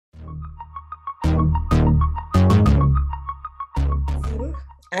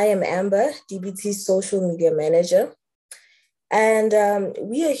I am Amber, DBT's social media manager. And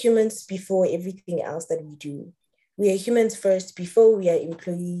we are humans before everything else that we do. We are humans first before we are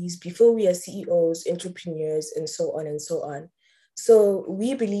employees, before we are CEOs, entrepreneurs, and so on and so on. So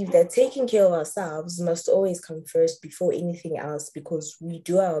we believe that taking care of ourselves must always come first before anything else because we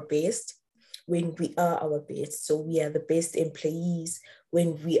do our best when we are our best. So we are the best employees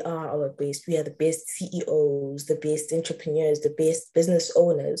when we are our best. We are the best CEOs, the best entrepreneurs, the best business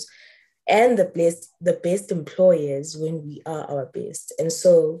owners, and the best employers when we are our best. And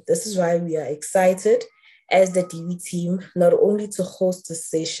so this is why we are excited as the DB team, not only to host this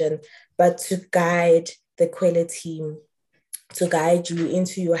session, but to guide the Khwela team, to guide you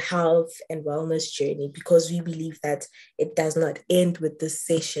into your health and wellness journey, because we believe that it does not end with this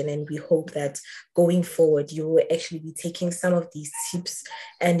session. And we hope that going forward, you will actually be taking some of these tips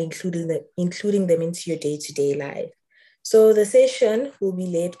and including them into your day-to-day life. So the session will be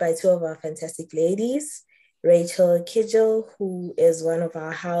led by two of our fantastic ladies, Rachel Kiggell, who is one of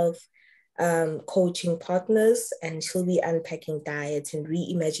our health coaching partners, and she'll be unpacking diets and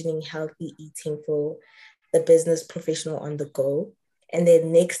reimagining healthy eating for the business professional on the go. And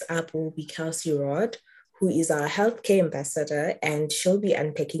then next up will be Kelsey Rod, who is our healthcare ambassador, and she'll be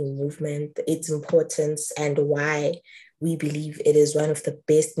unpacking movement, its importance, and why we believe it is one of the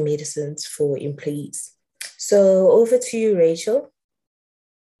best medicines for employees. So over to you, Rachel.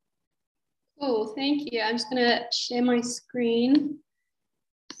 Cool, thank you. I'm just going to share my screen.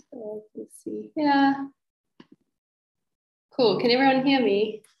 So let's see here. Cool, can everyone hear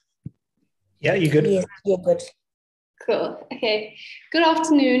me? Yeah, you're good. Yes, you're good. Cool. Okay. Good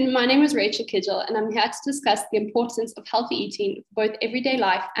afternoon. My name is Rachel Kiggell, and I'm here to discuss the importance of healthy eating for both everyday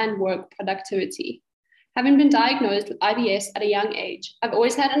life and work productivity. Having been diagnosed with IBS at a young age, I've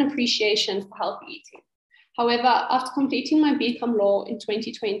always had an appreciation for healthy eating. However, after completing my BCom Law in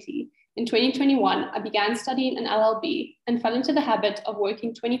 2020, in 2021, I began studying an LLB and fell into the habit of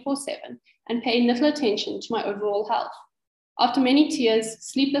working 24/7 and paying little attention to my overall health. After many tears,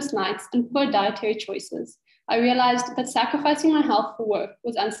 sleepless nights, and poor dietary choices, I realized that sacrificing my health for work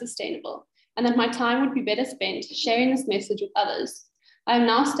was unsustainable and that my time would be better spent sharing this message with others. I am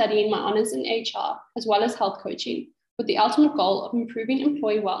now studying my honors in HR as well as health coaching with the ultimate goal of improving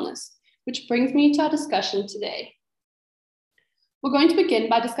employee wellness, which brings me to our discussion today. We're going to begin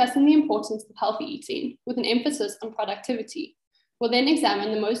by discussing the importance of healthy eating with an emphasis on productivity. We'll then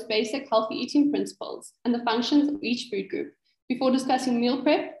examine the most basic healthy eating principles and the functions of each food group before discussing meal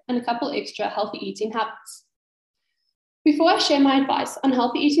prep and a couple extra healthy eating habits. Before I share my advice on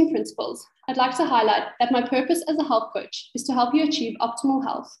healthy eating principles, I'd like to highlight that my purpose as a health coach is to help you achieve optimal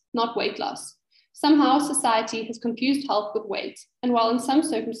health, not weight loss. Somehow society has confused health with weight, and while in some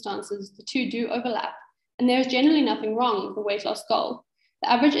circumstances the two do overlap, and there is generally nothing wrong with a weight loss goal, the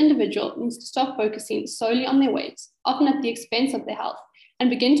average individual needs to stop focusing solely on their weight, often at the expense of their health, and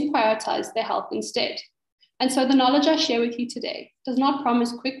begin to prioritize their health instead. And so the knowledge I share with you today does not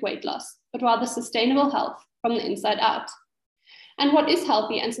promise quick weight loss, but rather sustainable health from the inside out. And what is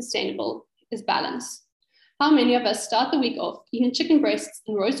healthy and sustainable is balance. How many of us start the week off eating chicken breasts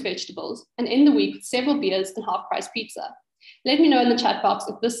and roast vegetables and end the week with several beers and half-price pizza? Let me know in the chat box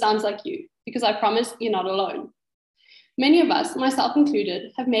if this sounds like you, because I promise you're not alone. Many of us, myself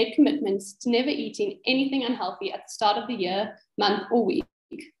included, have made commitments to never eating anything unhealthy at the start of the year, month, or week,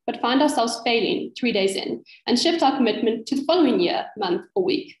 but find ourselves failing 3 days in and shift our commitment to the following year, month, or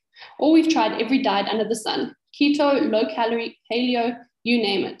week. Or we've tried every diet under the sun, keto, low calorie, paleo, you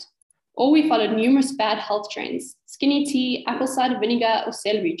name it. Or we followed numerous bad health trends, skinny tea, apple cider vinegar, or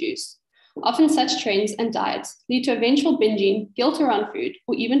celery juice. Often such trends and diets lead to eventual binging, guilt around food,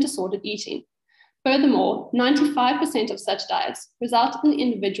 or even disordered eating. Furthermore, 95% of such diets result in the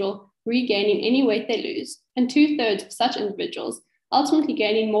individual regaining any weight they lose, and 2/3 of such individuals ultimately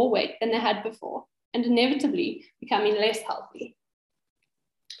gaining more weight than they had before, and inevitably becoming less healthy.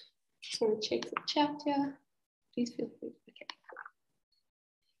 Just want to check the chat here. Please feel free. Okay.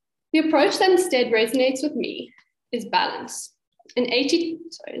 The approach that instead resonates with me is balance.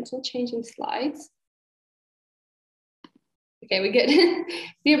 Sorry, it's not changing slides. Okay, we're good.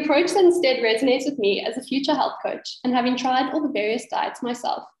 The approach that instead resonates with me as a future health coach and having tried all the various diets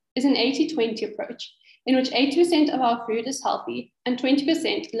myself is an 80-20 approach, in which 80% of our food is healthy and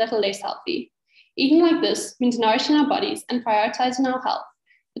 20% a little less healthy. Eating like this means nourishing our bodies and prioritizing our health,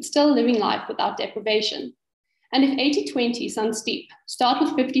 but still living life without deprivation. And if 80-20 sounds steep, start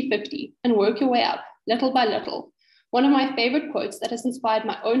with 50-50 and work your way up, little by little. One of my favorite quotes that has inspired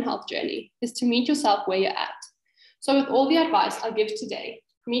my own health journey is to meet yourself where you're at. So with all the advice I'll give today,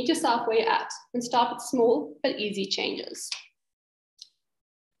 meet yourself where you're at and start with small but easy changes.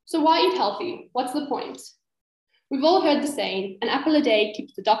 So why eat healthy? What's the point? We've all heard the saying, an apple a day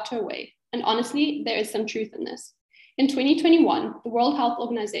keeps the doctor away. And honestly, there is some truth in this. In 2021, the World Health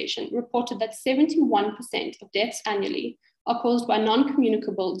Organization reported that 71% of deaths annually are caused by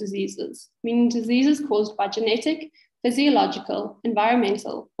non-communicable diseases, meaning diseases caused by genetic, physiological,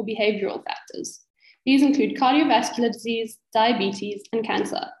 environmental, or behavioral factors. These include cardiovascular disease, diabetes, and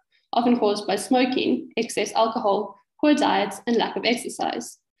cancer, often caused by smoking, excess alcohol, poor diets, and lack of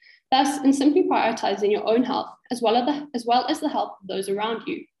exercise. Thus, in simply prioritizing your own health, as well as the health of those around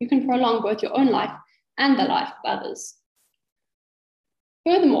you, you can prolong both your own life and the life of others.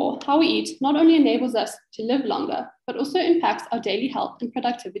 Furthermore, how we eat not only enables us to live longer, but also impacts our daily health and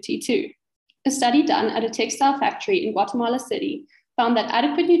productivity too. A study done at a textile factory in Guatemala City found that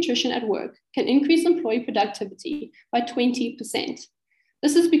adequate nutrition at work can increase employee productivity by 20%.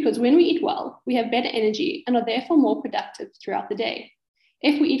 This is because when we eat well, we have better energy and are therefore more productive throughout the day.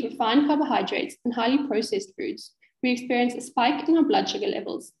 If we eat refined carbohydrates and highly processed foods, we experience a spike in our blood sugar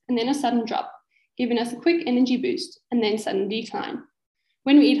levels and then a sudden drop, giving us a quick energy boost and then sudden decline.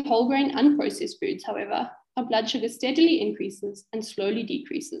 When we eat whole grain unprocessed foods, however, our blood sugar steadily increases and slowly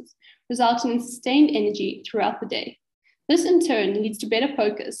decreases, resulting in sustained energy throughout the day. This in turn leads to better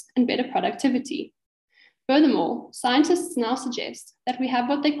focus and better productivity. Furthermore, scientists now suggest that we have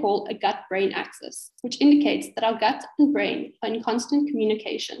what they call a gut-brain axis, which indicates that our gut and brain are in constant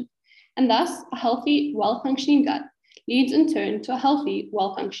communication, and thus a healthy, well-functioning gut leads in turn to a healthy,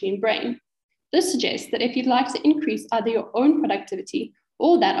 well-functioning brain. This suggests that if you'd like to increase either your own productivity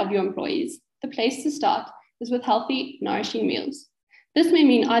or that of your employees, the place to start is with healthy, nourishing meals. This may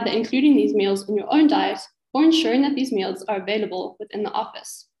mean either including these meals in your own diet or ensuring that these meals are available within the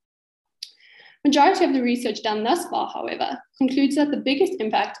office. Majority of the research done thus far, however, concludes that the biggest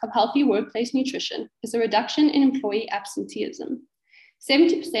impact of healthy workplace nutrition is a reduction in employee absenteeism.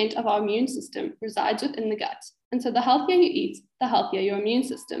 70% of our immune system resides within the gut, and so the healthier you eat, the healthier your immune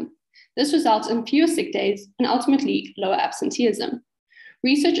system. This results in fewer sick days and ultimately lower absenteeism.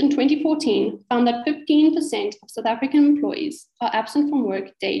 Research in 2014 found that 15% of South African employees are absent from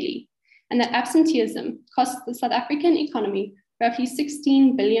work daily, and that absenteeism costs the South African economy roughly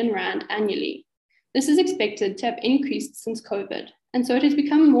 16 billion rand annually. This is expected to have increased since COVID, and so it has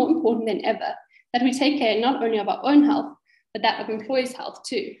become more important than ever that we take care not only of our own health, but that of employees' health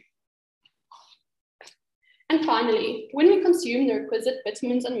too. And finally, when we consume the requisite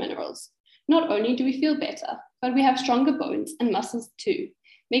vitamins and minerals, not only do we feel better, but we have stronger bones and muscles too,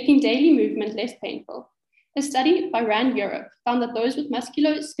 making daily movement less painful. A study by RAND Europe found that those with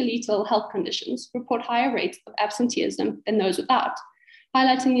musculoskeletal health conditions report higher rates of absenteeism than those without,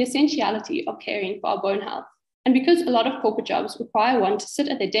 highlighting the essentiality of caring for our bone health. And because a lot of corporate jobs require one to sit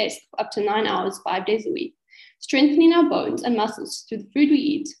at their desk for up to 9 hours, 5 days a week, strengthening our bones and muscles through the food we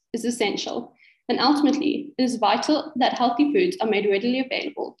eat is essential. And ultimately, it is vital that healthy foods are made readily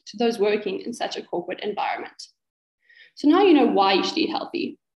available to those working in such a corporate environment. So now you know why you should eat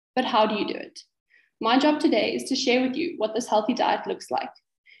healthy, but how do you do it? My job today is to share with you what this healthy diet looks like.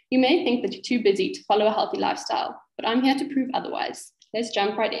 You may think that you're too busy to follow a healthy lifestyle, but I'm here to prove otherwise. Let's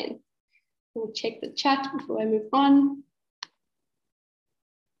jump right in. We'll check the chat before I move on.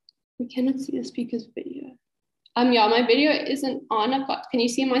 We cannot see the speaker's video. Yeah, my video isn't on. Can you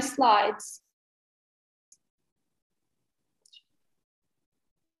see my slides?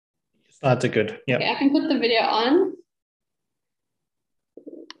 Slides are good. Yeah. Okay, I can put the video on.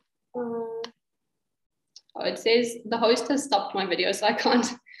 It says the host has stopped my video, so I can't.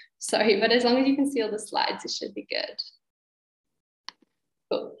 Sorry, but as long as you can see all the slides, it should be good.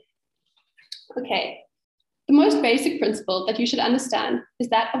 Cool. Okay. The most basic principle that you should understand is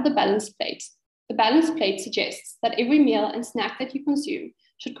that of the balanced plate. The balanced plate suggests that every meal and snack that you consume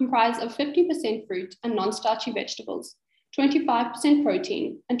should comprise of 50% fruit and non-starchy vegetables, 25%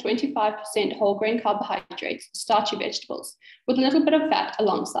 protein, and 25% whole grain carbohydrates, starchy vegetables, with a little bit of fat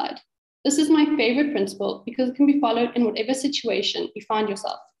alongside. This is my favorite principle because it can be followed in whatever situation you find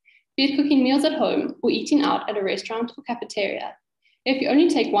yourself, be it cooking meals at home or eating out at a restaurant or cafeteria. If you only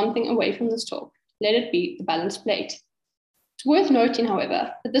take one thing away from this talk, let it be the balanced plate. It's worth noting,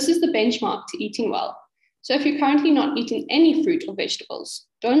 however, that this is the benchmark to eating well. So if you're currently not eating any fruit or vegetables,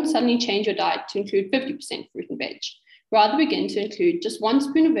 don't suddenly change your diet to include 50% fruit and veg. Rather begin to include just 1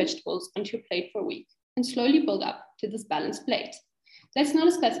 spoon of vegetables onto your plate for a week and slowly build up to this balanced plate. Let's now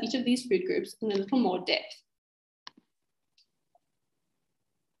discuss each of these food groups in a little more depth.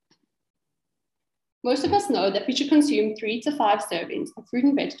 Most of us know that we should consume 3 to 5 servings of fruit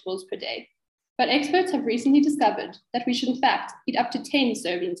and vegetables per day, but experts have recently discovered that we should in fact eat up to 10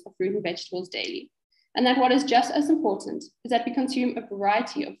 servings of fruit and vegetables daily. and that what is just as important is that we consume a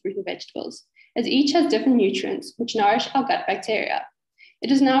variety of fruit and vegetables, as each has different nutrients which nourish our gut bacteria.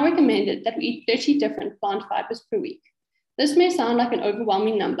 It is now recommended that we eat 30 different plant fibers per week. This may sound like an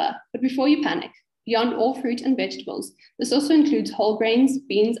overwhelming number, but before you panic, beyond all fruit and vegetables, this also includes whole grains,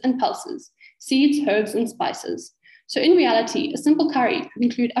 beans, and pulses, seeds, herbs, and spices. So in reality, a simple curry could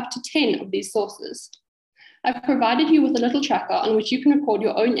include up to 10 of these sources. I've provided you with a little tracker on which you can record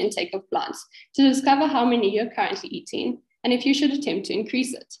your own intake of plants to discover how many you're currently eating and if you should attempt to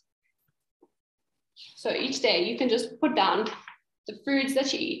increase it. So each day you can just put down the foods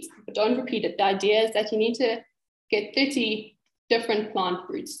that you eat, but don't repeat it. The idea is that you need to get 30 different plant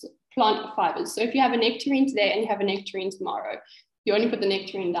fibers. So if you have a nectarine today and you have a nectarine tomorrow, you only put the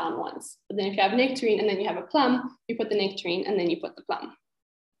nectarine down once. But then if you have a nectarine and then you have a plum, you put the nectarine and then you put the plum.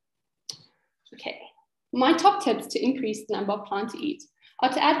 Okay. My top tips to increase the number of plants to eat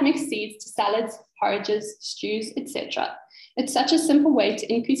are to add mixed seeds to salads, porridges, stews, etc. It's such a simple way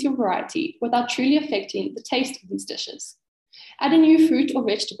to increase your variety without truly affecting the taste of these dishes. Add a new fruit or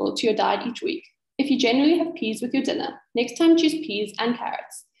vegetable to your diet each week. If you generally have peas with your dinner, next time choose peas and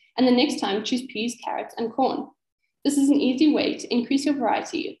carrots, and the next time choose peas, carrots, and corn. This is an easy way to increase your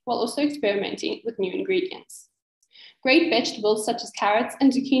variety while also experimenting with new ingredients. Grate vegetables such as carrots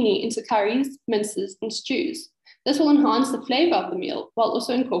and zucchini into curries, minces, and stews. This will enhance the flavor of the meal while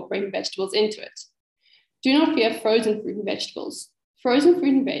also incorporating vegetables into it. Do not fear frozen fruit and vegetables. Frozen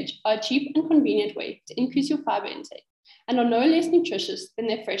fruit and veg are a cheap and convenient way to increase your fiber intake and are no less nutritious than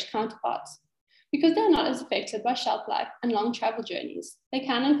their fresh counterparts. Because they are not as affected by shelf life and long travel journeys, they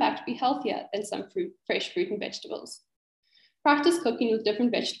can in fact be healthier than some fresh fruit and vegetables. Practice cooking with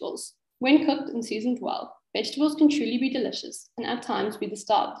different vegetables. When cooked and seasoned well, vegetables can truly be delicious and at times be the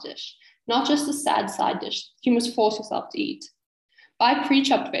star of the dish, not just a sad side dish you must force yourself to eat. Buy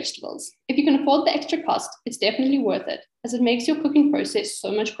pre-chopped vegetables. If you can afford the extra cost, it's definitely worth it, as it makes your cooking process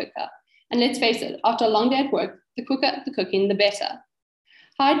so much quicker. And let's face it, after a long day at work, the quicker the cooking, the better.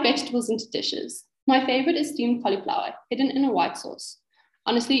 Hide vegetables into dishes. My favorite is steamed cauliflower, hidden in a white sauce.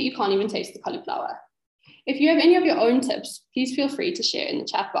 Honestly, you can't even taste the cauliflower. If you have any of your own tips, please feel free to share in the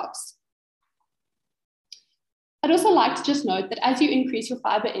chat box. I'd also like to just note that as you increase your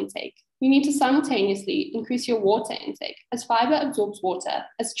fiber intake, you need to simultaneously increase your water intake, as fiber absorbs water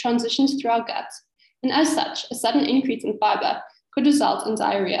as it transitions through our gut. And as such, a sudden increase in fiber could result in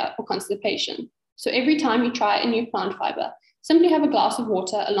diarrhea or constipation. So every time you try a new plant fiber, simply have a glass of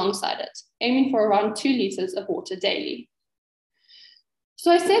water alongside it, aiming for around 2 liters of water daily.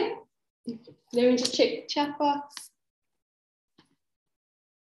 So I said, let me just check the chat box.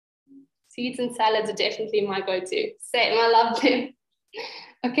 Seeds and salads are definitely my go-to. Same, I love them.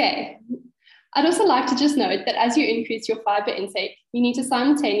 Okay. I'd also like to just note that as you increase your fiber intake, you need to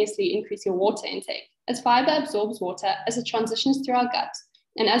simultaneously increase your water intake, as fiber absorbs water as it transitions through our gut.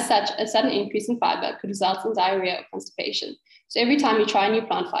 And as such, a sudden increase in fiber could result in diarrhea or constipation. So every time you try a new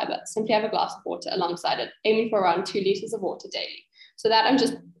plant fiber, simply have a glass of water alongside it, aiming for around 2 liters of water daily. So that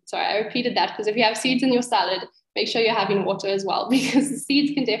I repeated that because if you have seeds in your salad, make sure you're having water as well, because the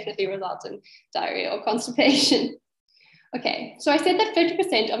seeds can definitely result in diarrhea or constipation. Okay, so I said that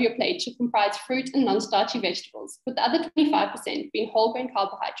 50% of your plate should comprise fruit and non-starchy vegetables, with the other 25% being whole grain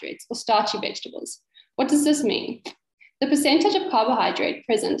carbohydrates or starchy vegetables. What does this mean? The percentage of carbohydrate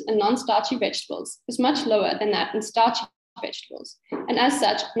present in non-starchy vegetables is much lower than that in starchy vegetables. And as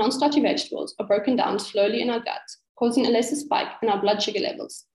such, non-starchy vegetables are broken down slowly in our gut, causing a lesser spike in our blood sugar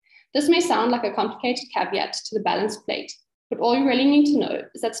levels. This may sound like a complicated caveat to the balanced plate, but all you really need to know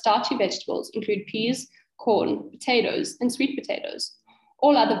is that starchy vegetables include peas, corn, potatoes, and sweet potatoes.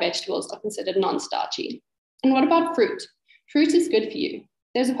 All other vegetables are considered non-starchy. And what about fruit? Fruit is good for you.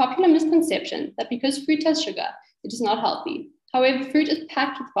 There's a popular misconception that because fruit has sugar, it is not healthy. However, fruit is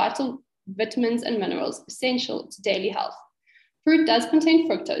packed with vital vitamins and minerals essential to daily health. Fruit does contain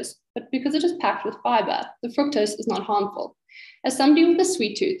fructose, but because it is packed with fiber, the fructose is not harmful. As somebody with a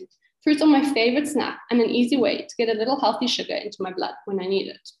sweet tooth, fruits are my favorite snack and an easy way to get a little healthy sugar into my blood when I need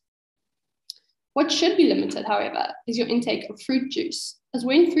it. What should be limited, however, is your intake of fruit juice, as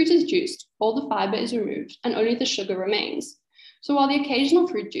when fruit is juiced, all the fiber is removed and only the sugar remains. So while the occasional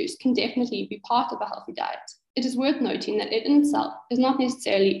fruit juice can definitely be part of a healthy diet, it is worth noting that it in itself is not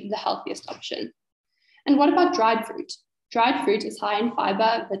necessarily the healthiest option. And what about dried fruit? Dried fruit is high in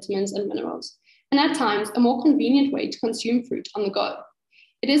fiber, vitamins, and minerals, and at times a more convenient way to consume fruit on the go.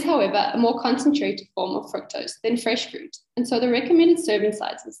 It is, however, a more concentrated form of fructose than fresh fruit, and so the recommended serving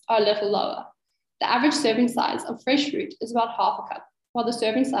sizes are a little lower. The average serving size of fresh fruit is about half a cup, while the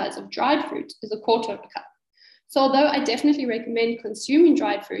serving size of dried fruit is a quarter of a cup. So although I definitely recommend consuming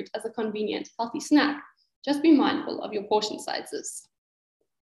dried fruit as a convenient, healthy snack, just be mindful of your portion sizes.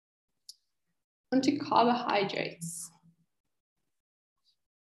 Onto carbohydrates.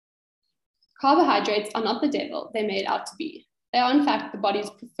 Carbohydrates are not the devil they're made out to be. They are in fact the body's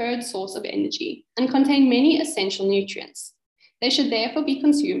preferred source of energy and contain many essential nutrients. They should therefore be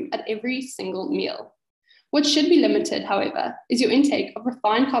consumed at every single meal. What should be limited, however, is your intake of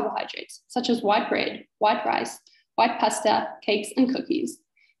refined carbohydrates, such as white bread, white rice, white pasta, cakes, and cookies.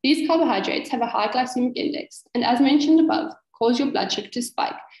 These carbohydrates have a high glycemic index, and as mentioned above, cause your blood sugar to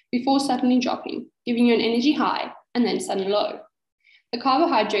spike before suddenly dropping, giving you an energy high and then sudden low. The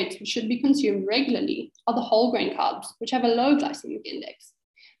carbohydrates which should be consumed regularly are the whole grain carbs, which have a low glycemic index.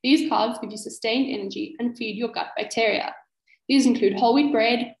 These carbs give you sustained energy and feed your gut bacteria. These include whole wheat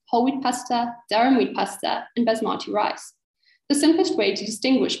bread, whole wheat pasta, durum wheat pasta, and basmati rice. The simplest way to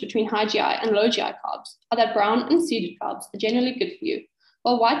distinguish between high GI and low GI carbs are that brown and seeded carbs are generally good for you,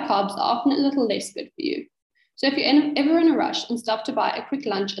 while white carbs are often a little less good for you. So if you're ever in a rush and stop to buy a quick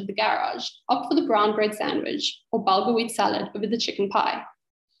lunch at the garage, opt for the brown bread sandwich or bulgur wheat salad over the chicken pie.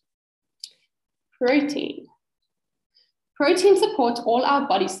 Protein. Protein supports all our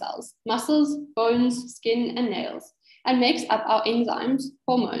body cells, muscles, bones, skin, and nails, and makes up our enzymes,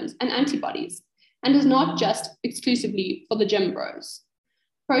 hormones, and antibodies, and is not just exclusively for the gym bros.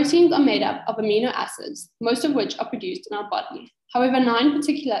 Proteins are made up of amino acids, most of which are produced in our body. However, 9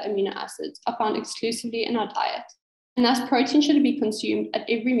 particular amino acids are found exclusively in our diet, and thus protein should be consumed at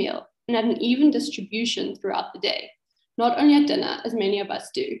every meal and at an even distribution throughout the day, not only at dinner, as many of us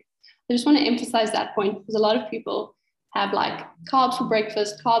do. I just want to emphasize that point because a lot of people have like carbs for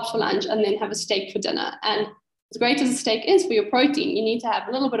breakfast, carbs for lunch, and then have a steak for dinner. And as great as a steak is for your protein, you need to have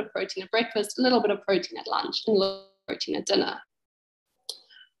a little bit of protein at breakfast, a little bit of protein at lunch, and a little protein at dinner.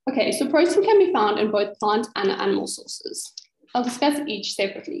 Okay, so protein can be found in both plant and animal sources. I'll discuss each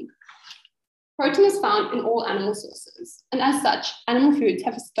separately. Protein is found in all animal sources, and as such, animal foods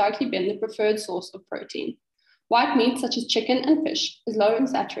have historically been the preferred source of protein. White meat, such as chicken and fish, is low in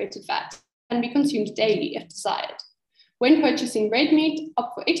saturated fat and can be consumed daily if desired. When purchasing red meat,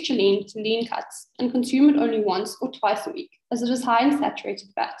 opt for extra lean to lean cuts and consume it only once or twice a week, as it is high in saturated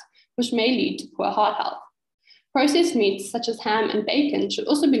fat, which may lead to poor heart health. Processed meats such as ham and bacon should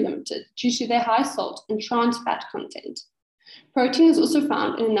also be limited due to their high salt and trans fat content. Protein is also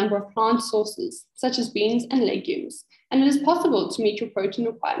found in a number of plant sources, such as beans and legumes, and it is possible to meet your protein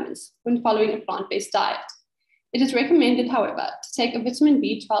requirements when following a plant-based diet. It is recommended, however, to take a vitamin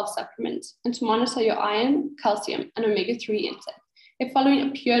B12 supplement and to monitor your iron, calcium, and omega-3 intake if following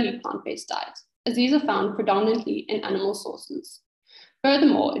a purely plant-based diet, as these are found predominantly in animal sources.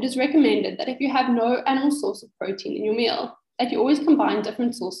 Furthermore, it is recommended that if you have no animal source of protein in your meal, that you always combine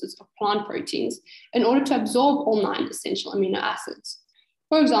different sources of plant proteins in order to absorb all 9 essential amino acids.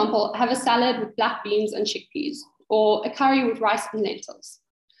 For example, have a salad with black beans and chickpeas, or a curry with rice and lentils.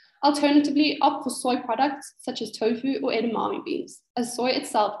 Alternatively, opt for soy products such as tofu or edamame beans, as soy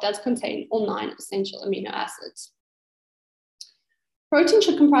itself does contain all 9 essential amino acids. Protein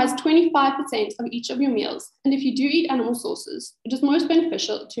should comprise 25% of each of your meals, and if you do eat animal sources, it is most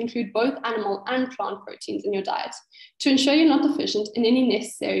beneficial to include both animal and plant proteins in your diet to ensure you're not deficient in any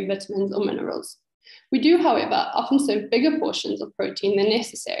necessary vitamins or minerals. We do, however, often serve bigger portions of protein than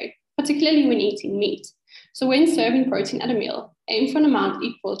necessary, particularly when eating meat. So when serving protein at a meal, aim for an amount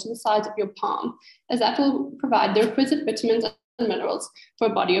equal to the size of your palm, as that will provide the requisite vitamins and minerals for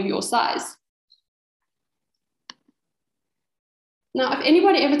a body of your size. Now, if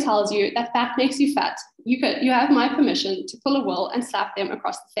anybody ever tells you that fat makes you fat, you have my permission to pull a wool and slap them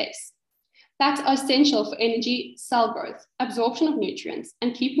across the face. Fats are essential for energy, cell growth, absorption of nutrients,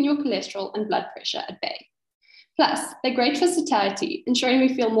 and keeping your cholesterol and blood pressure at bay. Plus, they're great for satiety, ensuring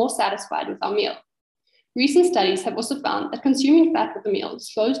we feel more satisfied with our meal. Recent studies have also found that consuming fat with a meal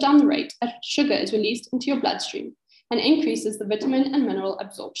slows down the rate at which sugar is released into your bloodstream and increases the vitamin and mineral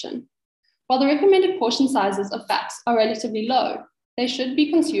absorption. While the recommended portion sizes of fats are relatively low, they should be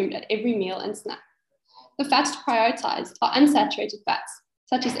consumed at every meal and snack. The fats to prioritize are unsaturated fats,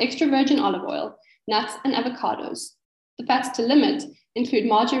 such as extra virgin olive oil, nuts, and avocados. The fats to limit include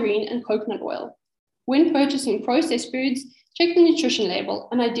margarine and coconut oil. When purchasing processed foods, check the nutrition label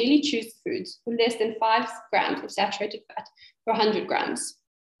and ideally choose foods with less than 5 grams of saturated fat per 100 grams.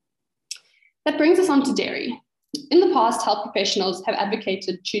 That brings us on to dairy. In the past, health professionals have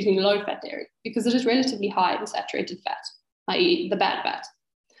advocated choosing low-fat dairy because it is relatively high in saturated fat, i.e. the bad fat.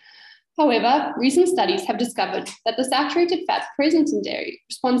 However, recent studies have discovered that the saturated fat present in dairy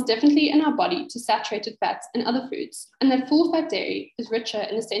responds differently in our body to saturated fats in other foods, and that full-fat dairy is richer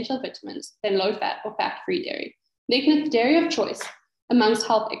in essential vitamins than low-fat or fat-free dairy, making it the dairy of choice amongst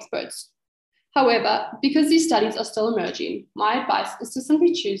health experts. However, because these studies are still emerging, my advice is to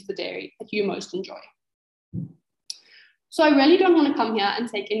simply choose the dairy that you most enjoy. So I really don't want to come here and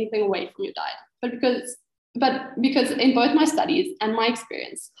take anything away from your diet, but because in both my studies and my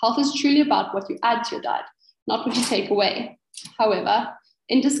experience, health is truly about what you add to your diet, not what you take away. However,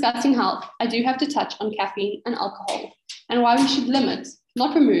 in discussing health, I do have to touch on caffeine and alcohol and why we should limit,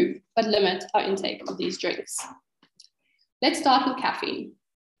 not remove, but limit our intake of these drinks. Let's start with caffeine.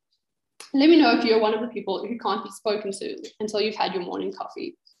 Let me know if you're one of the people who can't be spoken to until you've had your morning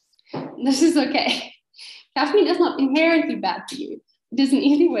coffee. This is okay. Caffeine is not inherently bad for you. It is an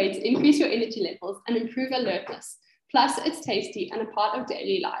easy way to increase your energy levels and improve alertness. Plus, it's tasty and a part of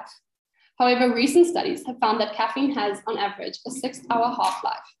daily life. However, recent studies have found that caffeine has, on average, a 6-hour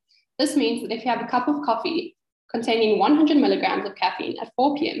half-life. This means that if you have a cup of coffee containing 100 milligrams of caffeine at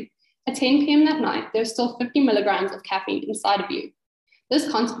 4 p.m., at 10 p.m. that night, there's still 50 milligrams of caffeine inside of you.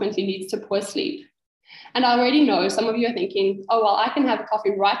 This consequently leads to poor sleep. And I already know some of you are thinking, oh, well, I can have a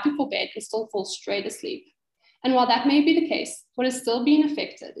coffee right before bed and still fall straight asleep. And while that may be the case, what is still being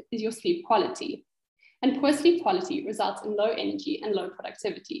affected is your sleep quality. And poor sleep quality results in low energy and low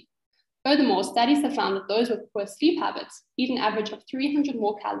productivity. Furthermore, studies have found that those with poor sleep habits eat an average of 300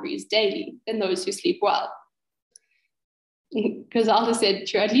 more calories daily than those who sleep well. Because Alda said,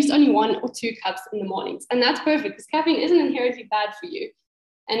 true, at least only 1 or 2 cups in the mornings. And that's perfect because caffeine isn't inherently bad for you.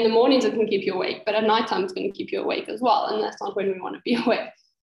 And in the mornings it can keep you awake, but at nighttime it's going to keep you awake as well. And that's not when we want to be awake.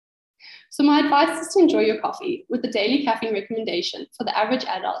 So my advice is to enjoy your coffee with the daily caffeine recommendation for the average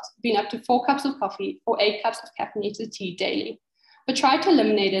adult being up to 4 cups of coffee or 8 cups of caffeinated tea daily. But try to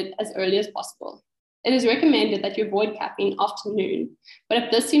eliminate it as early as possible. It is recommended that you avoid caffeine after noon, but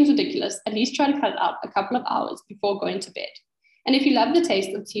if this seems ridiculous, at least try to cut it out a couple of hours before going to bed. And if you love the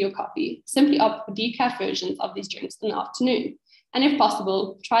taste of tea or coffee, simply opt for decaf versions of these drinks in the afternoon. And if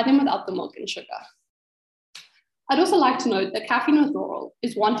possible, try them without the milk and sugar. I'd also like to note that caffeine withdrawal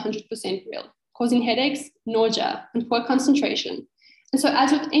is 100% real, causing headaches, nausea, and poor concentration. And so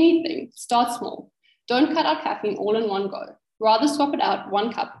as with anything, start small. Don't cut out caffeine all in one go. Rather swap it out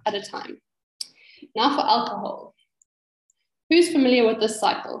 1 cup at a time. Now for alcohol. Who's familiar with this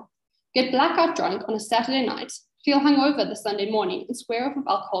cycle? Get blackout drunk on a Saturday night, feel hungover the Sunday morning, and swear off of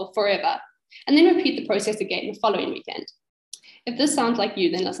alcohol forever, and then repeat the process again the following weekend. If this sounds like you,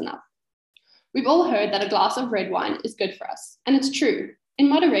 then listen up. We've all heard that a glass of red wine is good for us, and it's true. In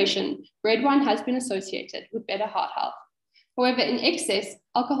moderation, red wine has been associated with better heart health. However, in excess,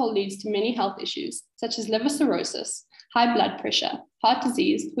 alcohol leads to many health issues, such as liver cirrhosis, high blood pressure, heart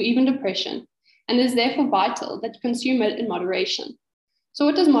disease, or even depression, and it is therefore vital that you consume it in moderation. So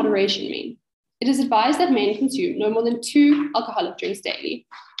what does moderation mean? It is advised that men consume no more than 2 alcoholic drinks daily,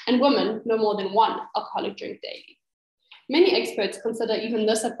 and women no more than 1 alcoholic drink daily. Many experts consider even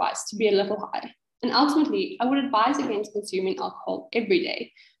this advice to be a little high, and ultimately, I would advise against consuming alcohol every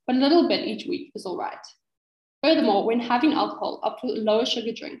day, but a little bit each week is all right. Furthermore, when having alcohol, opt for lower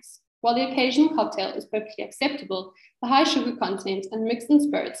sugar drinks. While the occasional cocktail is perfectly acceptable, the high sugar content and mixed in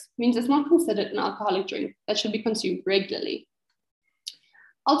spirits means it's not considered an alcoholic drink that should be consumed regularly.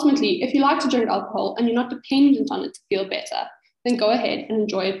 Ultimately, if you like to drink alcohol and you're not dependent on it to feel better, then go ahead and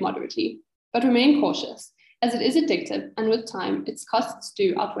enjoy it moderately. But remain cautious, as it is addictive, and with time, its costs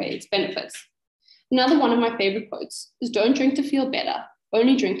do outweigh its benefits. Another one of my favorite quotes is, "Don't drink to feel better,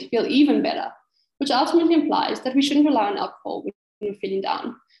 only drink to feel even better," which ultimately implies that we shouldn't rely on alcohol when you're feeling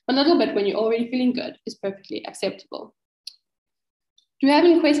down. A little bit when you're already feeling good is perfectly acceptable. Do we have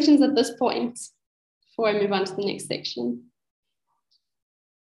any questions at this point before I move on to the next section?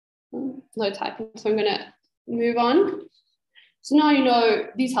 No typing, so I'm going to move on. So now you know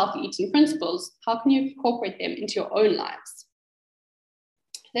these healthy eating principles. How can you incorporate them into your own lives?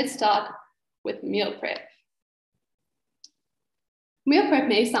 Let's start with meal prep. Meal prep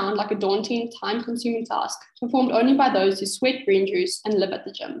may sound like a daunting, time-consuming task performed only by those who sweat green juice and live at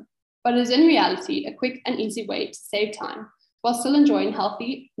the gym, but it is in reality a quick and easy way to save time while still enjoying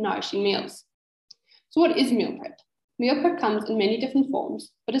healthy, nourishing meals. So what is meal prep? Meal prep comes in many different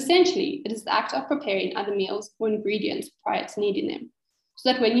forms, but essentially it is the act of preparing other meals or ingredients prior to needing them,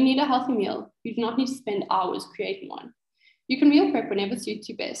 so that when you need a healthy meal, you do not need to spend hours creating one. You can meal prep whenever suits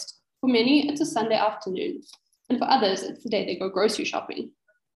you best. For many, it's a Sunday afternoon, and for others, it's the day they go grocery shopping.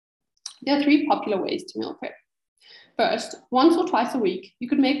 There are 3 popular ways to meal prep. First, once or twice a week, you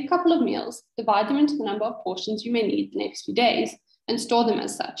could make a couple of meals, divide them into the number of portions you may need the next few days, and store them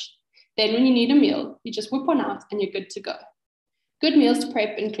as such. Then when you need a meal, you just whip one out and you're good to go. Good meals to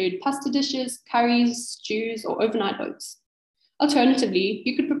prep include pasta dishes, curries, stews, or overnight oats. Alternatively,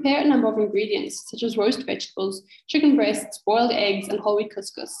 you could prepare a number of ingredients such as roast vegetables, chicken breasts, boiled eggs, and whole wheat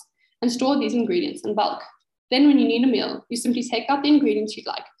couscous, and store these ingredients in bulk. Then when you need a meal, you simply take out the ingredients you'd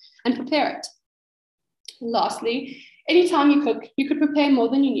like and prepare it. Lastly, anytime you cook, you could prepare more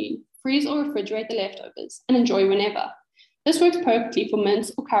than you need, freeze or refrigerate the leftovers, and enjoy whenever. This works perfectly for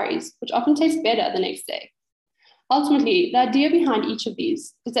mince or curries, which often taste better the next day. Ultimately, the idea behind each of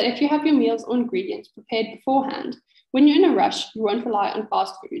these is that if you have your meals or ingredients prepared beforehand, when you're in a rush, you won't rely on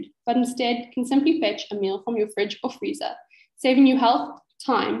fast food, but instead can simply fetch a meal from your fridge or freezer, saving you health,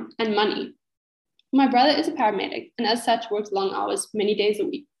 time, and money. My brother is a paramedic and as such works long hours many days a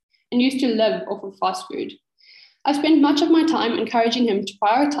week and used to live off of fast food. I've spent much of my time encouraging him to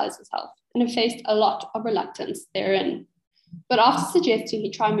prioritize his health and have faced a lot of reluctance therein. But after suggesting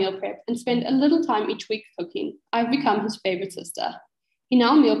he try meal prep and spend a little time each week cooking, I've become his favorite sister. He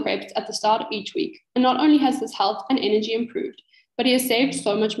now meal preps at the start of each week, and not only has his health and energy improved, but he has saved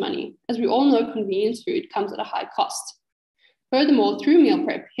so much money, as we all know convenience food comes at a high cost. Furthermore, through meal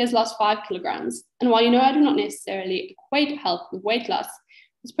prep, he has lost 5 kilograms, and while I do not necessarily equate health with weight loss,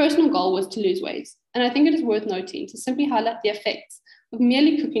 his personal goal was to lose weight, and I think it is worth noting to simply highlight the effects of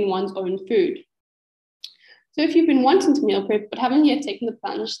merely cooking one's own food. So if you've been wanting to meal prep but haven't yet taken the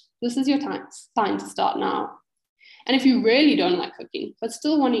plunge, this is your time to start now. And if you really don't like cooking but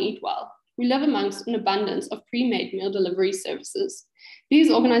still want to eat well, we live amongst an abundance of pre-made meal delivery services.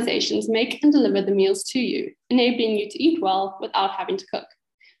 These organizations make and deliver the meals to you, enabling you to eat well without having to cook.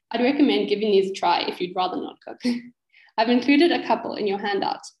 I'd recommend giving these a try if you'd rather not cook. I've included a couple in your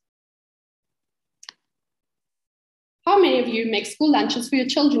handout. How many of you make school lunches for your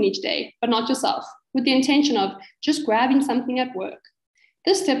children each day, but not yourself, with the intention of just grabbing something at work?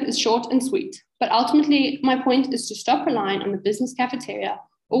 This tip is short and sweet, but ultimately my point is to stop relying on the business cafeteria,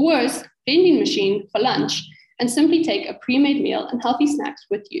 or worse, vending machine for lunch, and simply take a pre-made meal and healthy snacks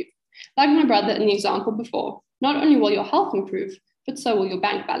with you. Like my brother in the example before, not only will your health improve, but so will your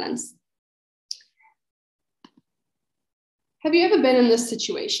bank balance. Have you ever been in this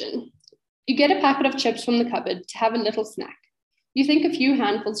situation? You get a packet of chips from the cupboard to have a little snack. You think a few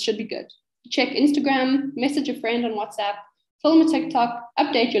handfuls should be good. You check Instagram, message a friend on WhatsApp, film a TikTok,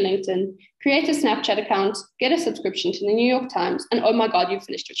 update your LinkedIn, create a Snapchat account, get a subscription to the New York Times, and oh my God, you've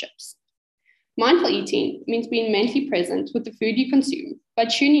finished your chips. Mindful eating means being mentally present with the food you consume by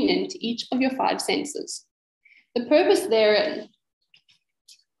tuning in to each of your 5 senses. The purpose therein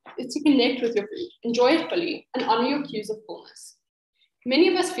is to connect with your food, enjoy it fully, and honor your cues of fullness. Many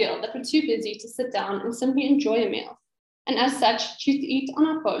of us feel that we're too busy to sit down and simply enjoy a meal, and as such, choose to eat on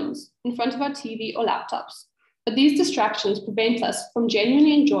our phones, in front of our TV or laptops. But these distractions prevent us from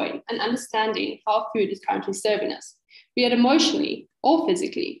genuinely enjoying and understanding how our food is currently serving us, be it emotionally or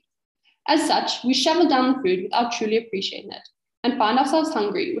physically. As such, we shovel down the food without truly appreciating it and find ourselves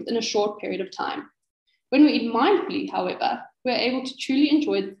hungry within a short period of time. When we eat mindfully, however, we're able to truly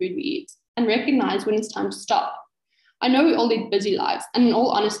enjoy the food we eat and recognize when it's time to stop. I know we all lead busy lives, and in all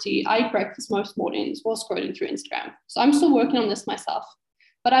honesty, I eat breakfast most mornings while scrolling through Instagram, so I'm still working on this myself.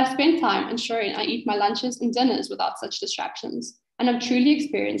 But I've spent time ensuring I eat my lunches and dinners without such distractions, and I've truly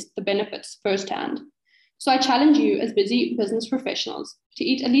experienced the benefits firsthand. So I challenge you as busy business professionals to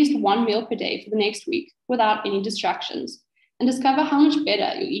eat at least 1 meal per day for the next week without any distractions, and discover how much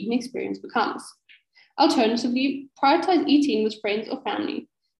better your eating experience becomes. Alternatively, prioritize eating with friends or family.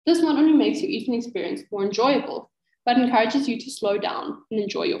 This not only makes your eating experience more enjoyable, but encourages you to slow down and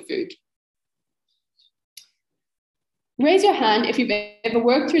enjoy your food. Raise your hand if you've ever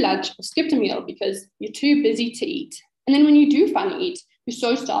worked through lunch or skipped a meal because you're too busy to eat. And then when you do finally eat, you're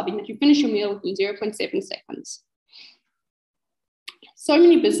so starving that you finish your meal within 0.7 seconds. So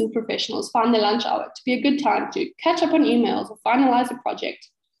many business professionals find their lunch hour to be a good time to catch up on emails or finalize a project.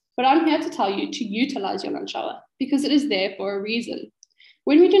 But I'm here to tell you to utilize your lunch hour because it is there for a reason.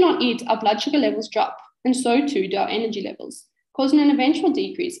 When we do not eat, our blood sugar levels drop, and so too do our energy levels, causing an eventual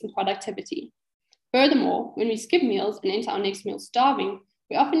decrease in productivity. Furthermore, when we skip meals and enter our next meal starving,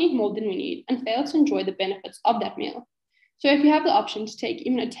 we often eat more than we need and fail to enjoy the benefits of that meal. So if you have the option to take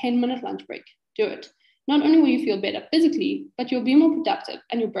even a 10-minute lunch break, do it. Not only will you feel better physically, but you'll be more productive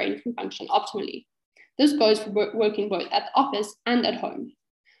and your brain can function optimally. This goes for working both at the office and at home.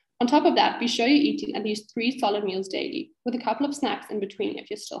 On top of that, be sure you're eating at least 3 solid meals daily, with a couple of snacks in between if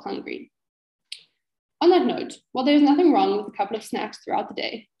you're still hungry. On that note, while there's nothing wrong with a couple of snacks throughout the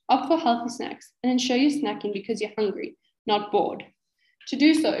day, opt for healthy snacks and ensure you're snacking because you're hungry, not bored. To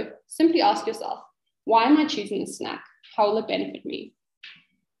do so, simply ask yourself, why am I choosing this snack? How will it benefit me?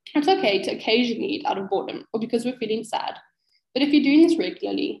 It's okay to occasionally eat out of boredom or because we're feeling sad. But if you're doing this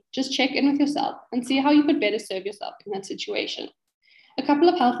regularly, just check in with yourself and see how you could better serve yourself in that situation. A couple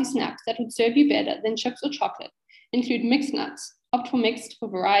of healthy snacks that would serve you better than chips or chocolate include mixed nuts, opt for mixed for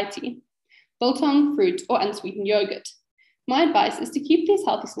variety, biltong, fruit, or unsweetened yogurt. My advice is to keep these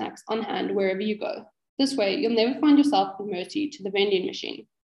healthy snacks on hand wherever you go. This way, you'll never find yourself at mercy to the vending machine.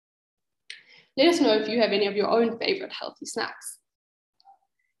 Let us know if you have any of your own favorite healthy snacks.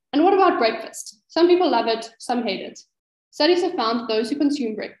 And what about breakfast? Some people love it, some hate it. Studies have found those who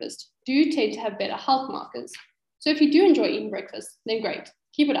consume breakfast do tend to have better health markers. So if you do enjoy eating breakfast, then great,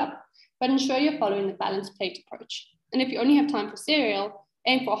 keep it up, but ensure you're following the balanced plate approach. And if you only have time for cereal,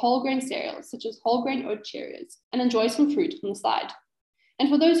 aim for whole grain cereals such as whole grain oat Cheerios and enjoy some fruit on the side. And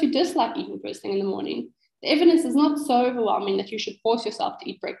for those who dislike eating first thing in the morning, the evidence is not so overwhelming that you should force yourself to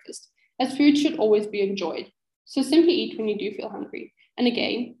eat breakfast, as food should always be enjoyed. So simply eat when you do feel hungry. And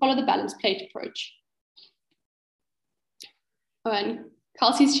again, follow the balanced plate approach. Oh, and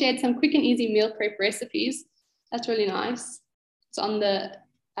Kelsey's shared some quick and easy meal prep recipes. That's really nice. It's on the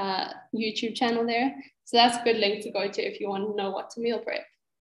YouTube channel there. So that's a good link to go to if you want to know what to meal prep.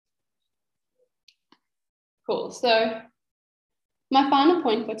 Cool. So my final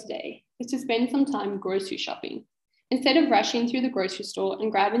point for today is to spend some time grocery shopping. Instead of rushing through the grocery store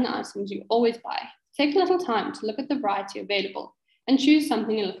and grabbing the items you always buy, take a little time to look at the variety available and choose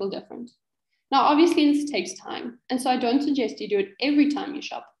something a little different. Now, obviously this takes time, and so I don't suggest you do it every time you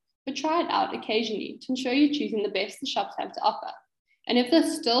shop, but try it out occasionally to ensure you're choosing the best the shops have to offer. And if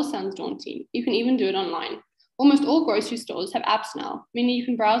this still sounds daunting, you can even do it online. Almost all grocery stores have apps now, meaning you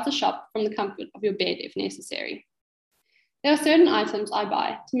can browse the shop from the comfort of your bed if necessary. There are certain items I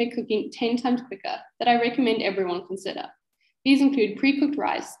buy to make cooking 10 times quicker that I recommend everyone consider. These include pre-cooked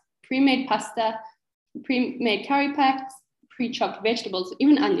rice, pre-made pasta, pre-made curry packs, pre-chopped vegetables,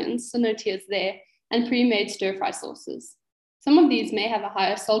 even onions, so no tears there, and pre-made stir-fry sauces. Some of these may have a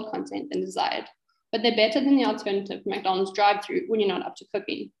higher salt content than desired, but they're better than the alternative McDonald's drive-thru when you're not up to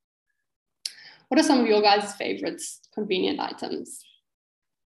cooking. What are some of your guys' favorites convenient items?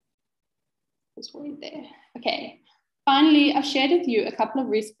 Just wait there. Okay. Finally, I've shared with you a couple of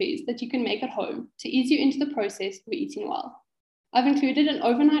recipes that you can make at home to ease you into the process of eating well. I've included an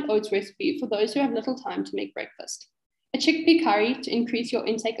overnight oats recipe for those who have little time to make breakfast, a chickpea curry to increase your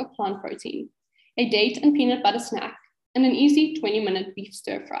intake of plant protein, a date and peanut butter snack, and an easy 20-minute beef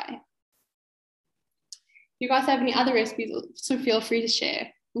stir fry. If you guys have any other recipes, so feel free to share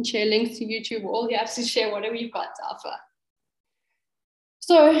and share links to YouTube or all you have to share whatever you've got to offer.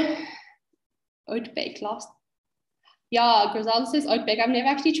 So, oat bake last. Yeah, Griselda says oat bake. I've never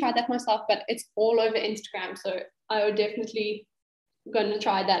actually tried that myself, but it's all over Instagram. So I would definitely going to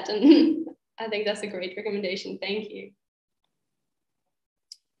try that. And I think that's a great recommendation. Thank you.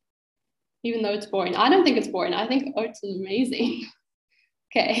 Even though it's boring. I don't think it's boring. I think oats is amazing.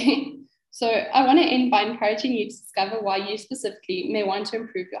 Okay. So I want to end by encouraging you to discover why you specifically may want to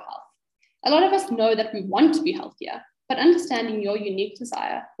improve your health. A lot of us know that we want to be healthier, but understanding your unique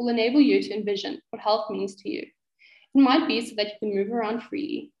desire will enable you to envision what health means to you. It might be so that you can move around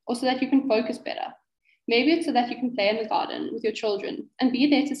freely, or so that you can focus better. Maybe it's so that you can play in the garden with your children and be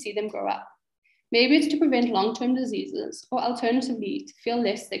there to see them grow up. Maybe it's to prevent long-term diseases, or alternatively, to feel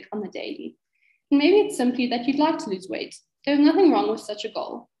less sick on the daily. And maybe it's simply that you'd like to lose weight. There's nothing wrong with such a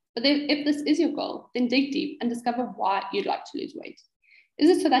goal. But if this is your goal, then dig deep and discover why you'd like to lose weight. Is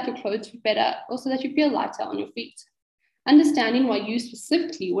it so that your clothes fit better, or so that you feel lighter on your feet? Understanding why you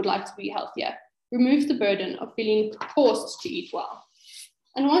specifically would like to be healthier removes the burden of feeling forced to eat well.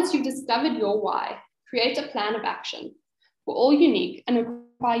 And once you've discovered your why, create a plan of action. We're all unique and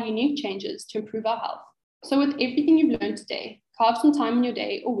require unique changes to improve our health. So with everything you've learned today, carve some time in your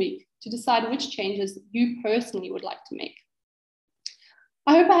day or week to decide which changes you personally would like to make.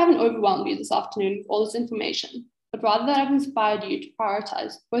 I hope I haven't overwhelmed you this afternoon with all this information, but rather that I've inspired you to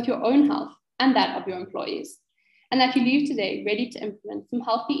prioritize both your own health and that of your employees, and that you leave today ready to implement some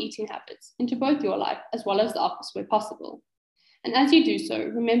healthy eating habits into both your life as well as the office where possible. And as you do so,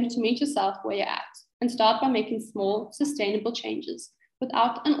 remember to meet yourself where you're at and start by making small, sustainable changes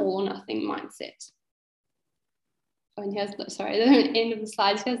without an all or nothing mindset. Oh, and here's the end of the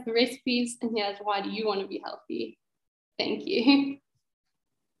slides. Here's the recipes, and here's why do you want to be healthy. Thank you.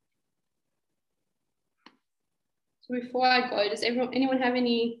 So before I go, does anyone have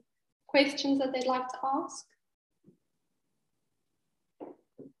any questions that they'd like to ask?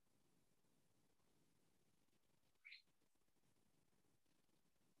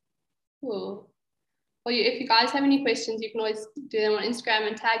 Cool. Well, if you guys have any questions, you can always do them on Instagram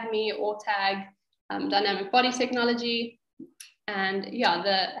and tag me or tag Dynamic Body Technology. And yeah,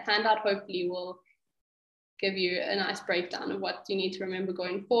 the handout hopefully will give you a nice breakdown of what you need to remember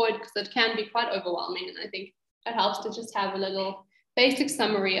going forward, because it can be quite overwhelming. And I think it helps to just have a little basic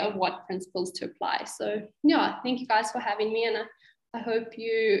summary of what principles to apply. So yeah, thank you guys for having me. And I hope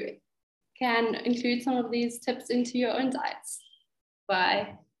you can include some of these tips into your own diets.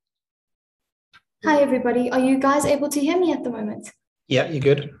 Bye. Hi, everybody. Are you guys able to hear me at the moment? Yeah, you're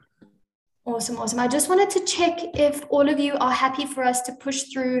good. Awesome, awesome. I just wanted to check if all of you are happy for us to push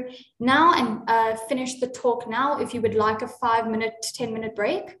through now and finish the talk now. If you would like a 5-minute, 10-minute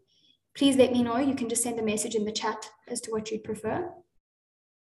break, please let me know. You can just send a message in the chat as to what you'd prefer.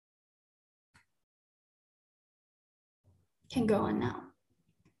 Can go on now.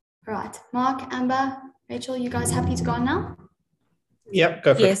 All right, Mark, Amber, Rachel, you guys happy to go on now? Yep,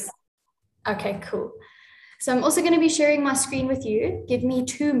 go for it. Okay, cool. So I'm also going to be sharing my screen with you. Give me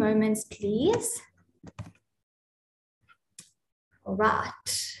 2 moments, please. All right.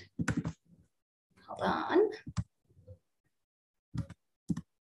 Hold on.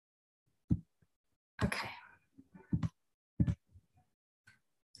 Okay.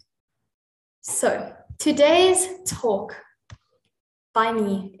 So today's talk by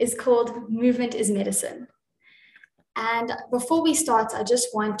me is called Movement is Medicine. And before we start, I just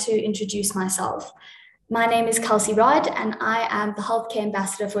want to introduce myself. My name is Kelsey Rod, and I am the Healthcare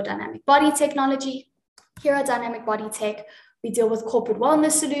Ambassador for Dynamic Body Technology. Here at Dynamic Body Tech, we deal with corporate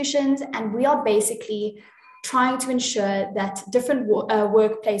wellness solutions, and we are basically trying to ensure that different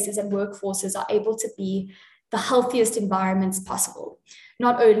workplaces and workforces are able to be the healthiest environments possible.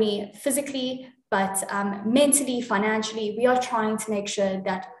 Not only physically, but mentally, financially, we are trying to make sure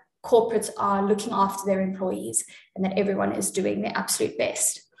that corporates are looking after their employees and that everyone is doing their absolute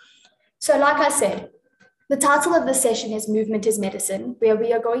best. So like I said, the title of this session is Movement is Medicine, where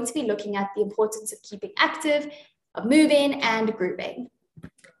we are going to be looking at the importance of keeping active, of moving and grooving.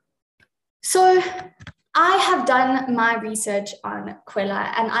 So I have done my research on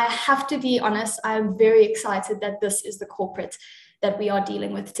Khwela, and I have to be honest, I'm very excited that this is the corporate that we are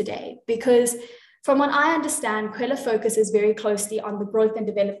dealing with today, because from what I understand, Khwela focuses very closely on the growth and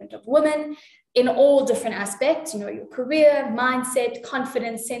development of women in all different aspects, you know, your career, mindset,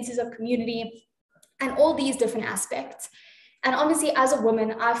 confidence, senses of community, and all these different aspects. And honestly, as a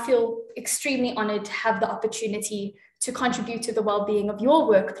woman, I feel extremely honored to have the opportunity to contribute to the well-being of your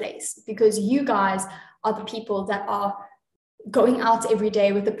workplace, because you guys are the people that are going out every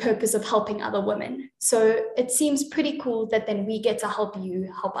day with the purpose of helping other women. So it seems pretty cool that then we get to help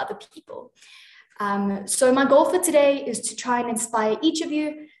you help other people. So my goal for today is to try and inspire each of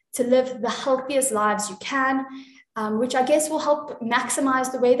you to live the healthiest lives you can, which I guess will help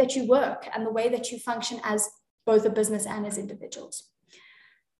maximize the way that you work and the way that you function as both a business and as individuals.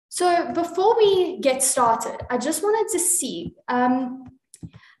 So before we get started, I just wanted to see,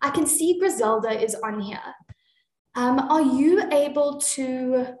 I can see Griselda is on here. Are you able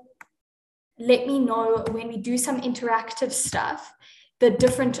to let me know when we do some interactive stuff, the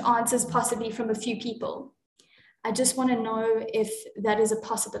different answers possibly from a few people? I just want to know if that is a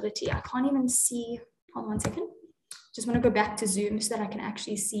possibility. I can't even see, hold on 1 second. Just want to go back to Zoom so that I can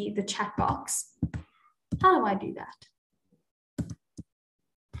actually see the chat box. How do I do that?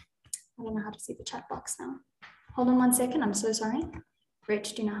 I don't know how to see the chat box now. Hold on 1 second. I'm so sorry.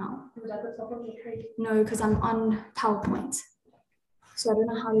 Rich, do you know how? Is that the top of the screen? No, because I'm on PowerPoint. So I don't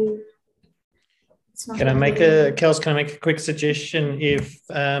know how to. Can I make a quick suggestion? If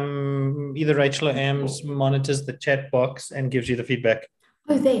either Rachel or Ams monitors the chat box and gives you the feedback.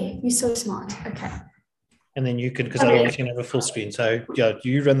 Oh, there. You're so smart. Okay. And then you could, because otherwise you can have a full screen. So yeah,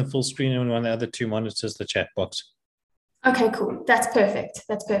 you run the full screen and one of the other 2 monitors the chat box. Okay, cool. That's perfect.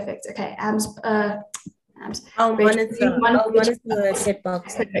 That's perfect. Okay. I'll monitor the chat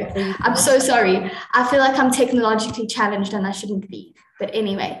box. I'm so sorry. I feel like I'm technologically challenged and I shouldn't be. But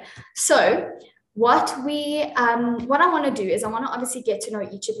anyway, so what I want to do is I want to obviously get to know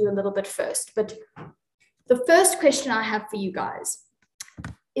each of you a little bit first. But the first question I have for you guys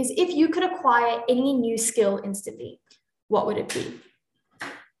is, if you could acquire any new skill instantly, what would it be?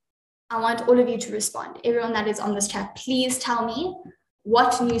 I want all of you to respond. Everyone that is on this chat, please tell me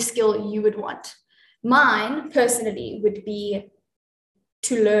what new skill you would want. Mine, personally, would be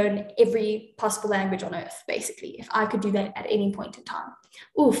to learn every possible language on earth, basically, if I could do that at any point in time.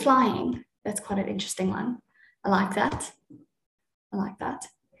 Oh, flying. That's quite an interesting one. I like that. I like that.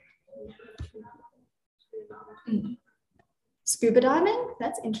 Scuba diving?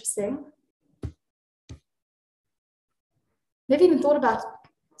 That's interesting. Never even thought about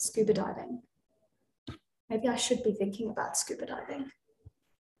scuba diving. Maybe I should be thinking about scuba diving.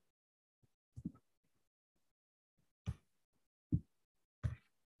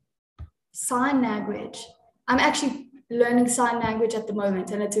 Sign language. I'm actually learning sign language at the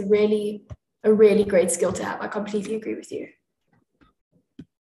moment, and it's a really great skill to have. I completely agree with you.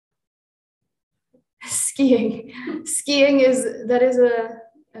 Skiing is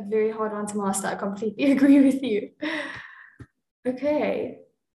a very hard one to master. I completely agree with you. Okay,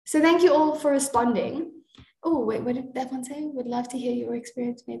 so thank you all for responding. Oh, wait, what did that one say? Would love to hear your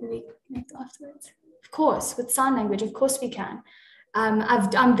experience. Maybe we connect afterwards. Of course, with sign language, of course we can.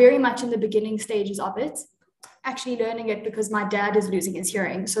 I'm very much in the beginning stages of it, actually learning it because my dad is losing his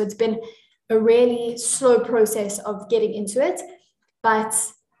hearing. So it's been a really slow process of getting into it, but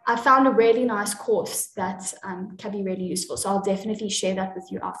I found a really nice course that can be really useful. So I'll definitely share that with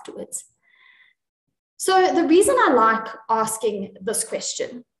you afterwards. So the reason I like asking this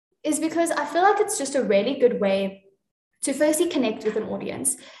question is because I feel like it's just a really good way to firstly connect with an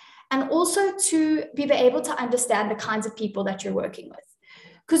audience and also to be able to understand the kinds of people that you're working with.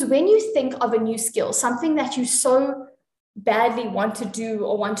 Because when you think of a new skill, something that you so badly want to do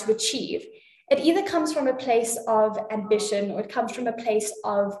or want to achieve, it either comes from a place of ambition, or it comes from a place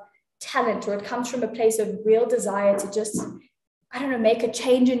of talent, or it comes from a place of real desire to just, I don't know, make a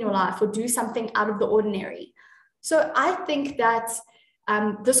change in your life or do something out of the ordinary. So I think that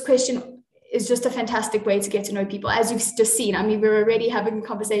this question is just a fantastic way to get to know people. As you've just seen, I mean, we're already having a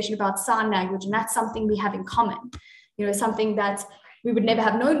conversation about sign language, and that's something we have in common, you know, something that we would never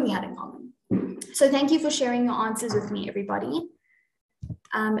have known we had in common. So thank you for sharing your answers with me, everybody.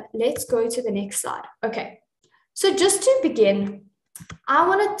 Let's go to the next slide. Okay, so just to begin, I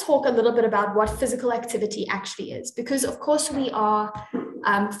want to talk a little bit about what physical activity actually is, because of course we are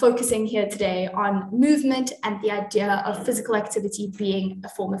focusing here today on movement and the idea of physical activity being a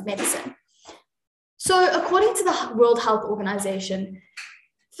form of medicine. So according to the World Health Organization,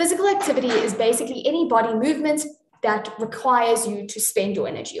 physical activity is basically any body movement that requires you to spend your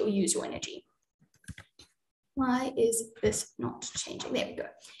energy or use your energy. Why is this not changing? There we go.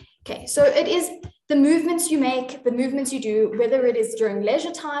 Okay, so it is the movements you make, the movements you do, whether it is during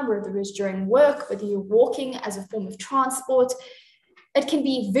leisure time, whether it is during work, whether you're walking as a form of transport. It can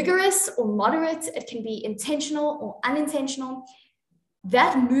be vigorous or moderate. It can be intentional or unintentional.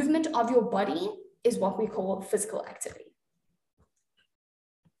 That movement of your body is what we call physical activity.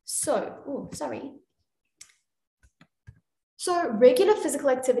 So, So regular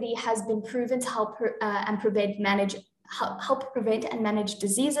physical activity has been proven to help help prevent and manage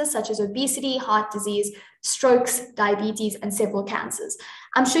diseases such as obesity, heart disease, strokes, diabetes, and several cancers.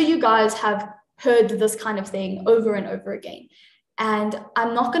 I'm sure you guys have heard this kind of thing over and over again. And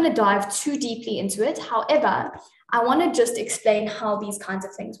I'm not going to dive too deeply into it. However, I want to just explain how these kinds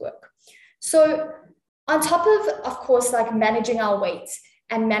of things work. So on top of course, like managing our weight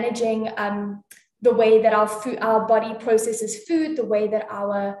and managing the way that our body processes food, the way that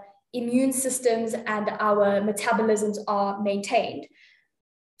our immune systems and our metabolisms are maintained.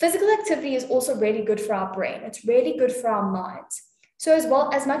 Physical activity is also really good for our brain. It's really good for our minds. So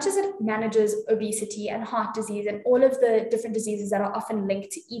as much as it manages obesity and heart disease and all of the different diseases that are often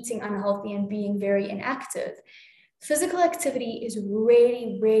linked to eating unhealthy and being very inactive, physical activity is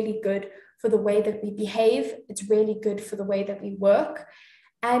really, really good for the way that we behave. It's really good for the way that we work.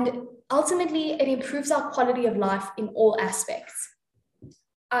 And ultimately, it improves our quality of life in all aspects.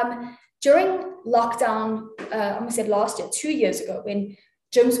 During lockdown, I almost said last year, 2 years ago, when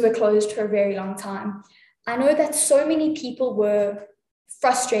gyms were closed for a very long time, I know that so many people were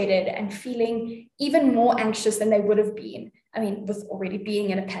frustrated and feeling even more anxious than they would have been. I mean, with already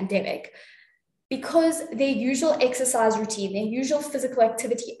being in a pandemic, because their usual exercise routine, their usual physical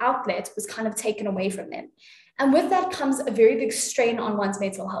activity outlet was kind of taken away from them. And with that comes a very big strain on one's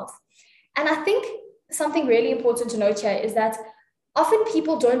mental health. And I think something really important to note here is that often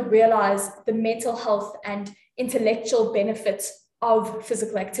people don't realize the mental health and intellectual benefits of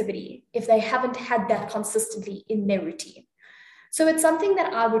physical activity if they haven't had that consistently in their routine. So it's something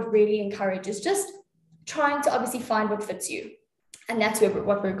that I would really encourage, is just trying to obviously find what fits you. And that's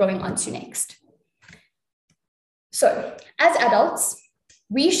what we're going on to next. So as adults,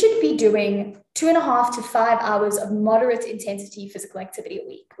 we should be doing 2.5 to 5 hours of moderate intensity physical activity a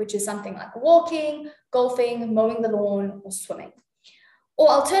week, which is something like walking, golfing, mowing the lawn, or swimming. Or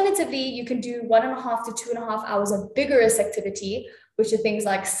alternatively, you can do 1.5 to 2.5 hours of vigorous activity, which are things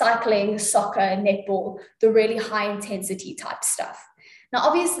like cycling, soccer, netball, the really high intensity type stuff. Now,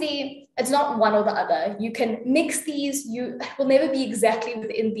 obviously, it's not one or the other. You can mix these. You will never be exactly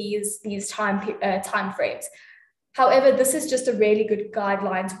within these time frames. However, this is just a really good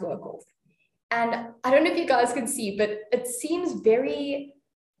guideline to work off. And I don't know if you guys can see, but it seems very,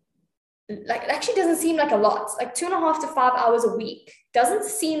 like, it actually doesn't seem like a lot. Like 2.5 to 5 hours a week doesn't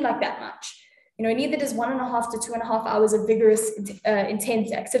seem like that much. Neither does 1.5 to 2.5 hours of vigorous,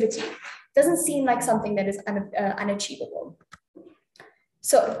 intense activity. It doesn't seem like something that is unachievable.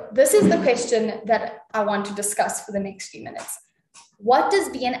 So this is the question that I want to discuss for the next few minutes. What does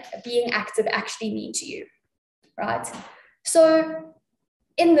being active actually mean to you, right? So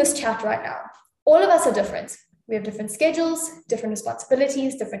in this chat right now, all of us are different. We have different schedules, different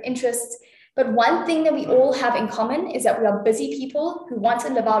responsibilities, different interests. But one thing that we all have in common is that we are busy people who want to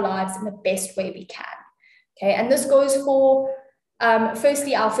live our lives in the best way we can. Okay, and this goes for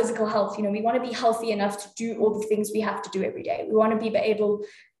firstly, our physical health. We want to be healthy enough to do all the things we have to do every day. We want to be able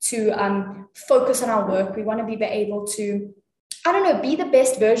to focus on our work. We want to be able to, be the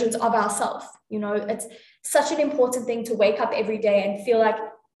best versions of ourselves. It's such an important thing to wake up every day and feel like,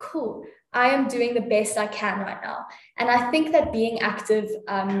 cool, I am doing the best I can right now. And I think that being active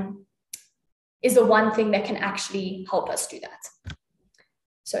is the one thing that can actually help us do that.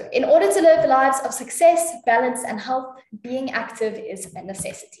 So in order to live lives of success, balance, and health, being active is a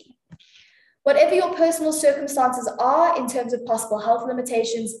necessity. Whatever your personal circumstances are in terms of possible health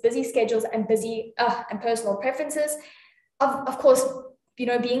limitations, busy schedules, and personal preferences, of course,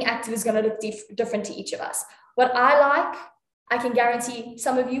 being active is going to look different to each of us. What I like, I can guarantee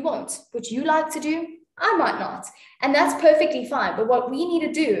some of you won't. What you like to do, I might not. And that's perfectly fine. But what we need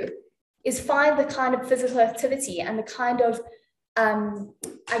to do is find the kind of physical activity and the kind of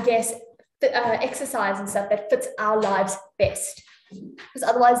exercise and stuff that fits our lives best, because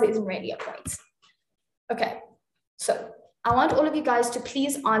otherwise there isn't really a point. Okay, so I want all of you guys to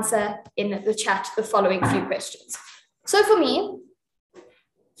please answer in the chat the following few questions. So for me,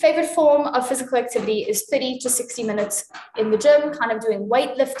 favorite form of physical activity is 30 to 60 minutes in the gym, kind of doing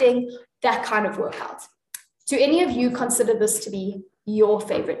weightlifting, that kind of workout. Do any of you consider this to be your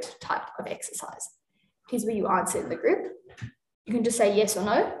favorite type of exercise? Please will you answer in the group? You can just say yes or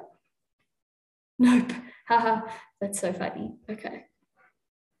no. Nope. Haha, that's so funny. Okay.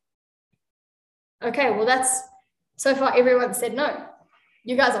 Okay, well that's, so far everyone said no.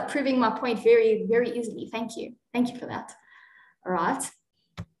 You guys are proving my point very, very easily. Thank you. Thank you for that. All right.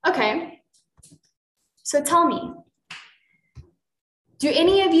 Okay. So tell me, do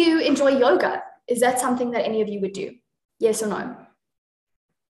any of you enjoy yoga? Is that something that any of you would do? Yes or no?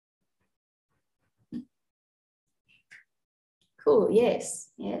 Cool, yes,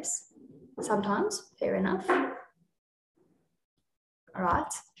 yes. Sometimes, fair enough. All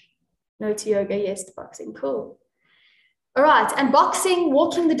right. No to yoga, yes to boxing, cool. All right, and boxing,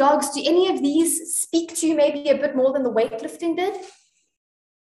 walking the dogs, do any of these speak to you maybe a bit more than the weightlifting did?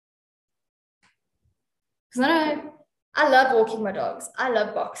 Because I love walking my dogs. I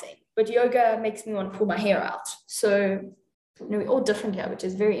love boxing, but yoga makes me want to pull my hair out. So, we're all different here, which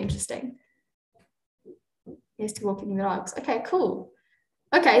is very interesting. Yes to walking the dogs. Okay, cool.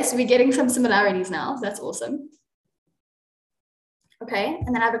 Okay, so we're getting some similarities now. That's awesome. Okay,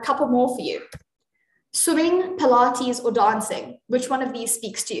 and then I have a couple more for you. Swimming, Pilates, or dancing. Which one of these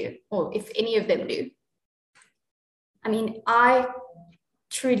speaks to you? Or if any of them do? I mean, I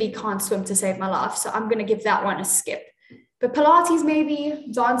truly can't swim to save my life, so I'm going to give that one a skip. But Pilates maybe,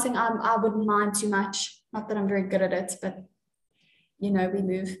 dancing I wouldn't mind too much. Not that I'm very good at it, but we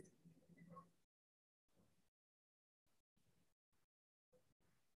move.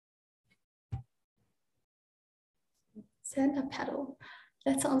 Stand-up paddle.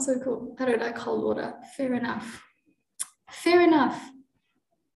 That sounds so cool. I don't like cold water. Fair enough. Fair enough.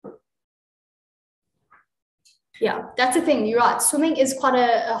 Yeah, that's the thing. You're right. Swimming is quite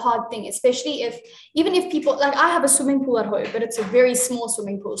a hard thing, especially even if people, like I have a swimming pool at home, but it's a very small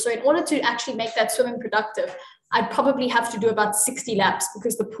swimming pool. So in order to actually make that swimming productive, I'd probably have to do about 60 laps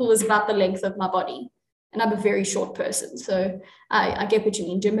because the pool is about the length of my body. And I'm a very short person. So I get what you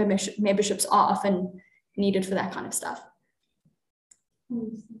mean. Gym memberships are often needed for that kind of stuff.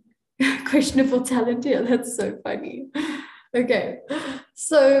 Questionable talent here. That's so funny. Okay.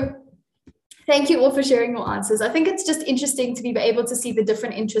 So thank you all for sharing your answers. I think it's just interesting to be able to see the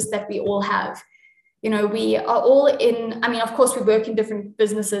different interests that we all have. We are all of course we work in different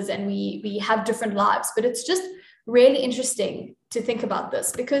businesses and we have different lives, but it's just really interesting to think about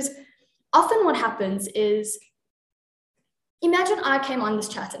this because often what happens is, imagine I came on this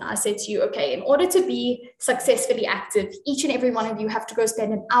chat and I said to you, okay, in order to be successfully active, each and every one of you have to go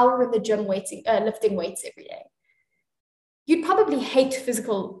spend an hour in the gym lifting weights every day. You'd probably hate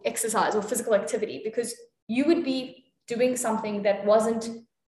physical exercise or physical activity because you would be doing something that wasn't,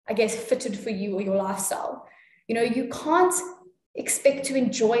 I guess, fitted for you or your lifestyle. You can't expect to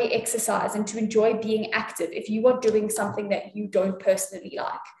enjoy exercise and to enjoy being active if you are doing something that you don't personally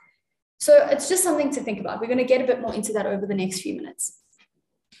like. So it's just something to think about. We're going to get a bit more into that over the next few minutes.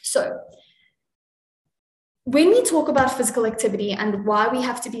 So when we talk about physical activity and why we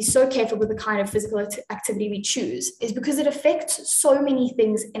have to be so careful with the kind of physical activity we choose is because it affects so many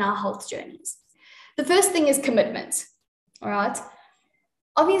things in our health journeys. The first thing is commitment, all right?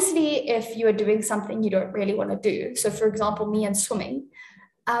 Obviously, if you are doing something you don't really want to do, so for example, me and swimming,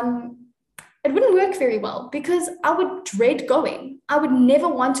 it wouldn't work very well because I would dread going. I would never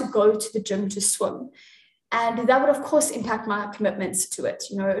want to go to the gym to swim. And that would, of course, impact my commitments to it.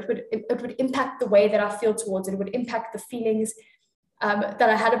 You know, it would impact the way that I feel towards it. It would impact the feelings that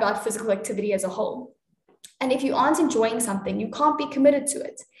I had about physical activity as a whole. And if you aren't enjoying something, you can't be committed to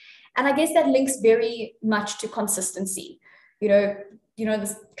it. And I guess that links very much to consistency. You know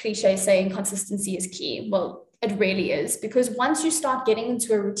this cliche saying consistency is key. Well, it really is, because once you start getting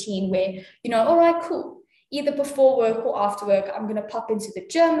into a routine where, all right, cool, either before work or after work, I'm going to pop into the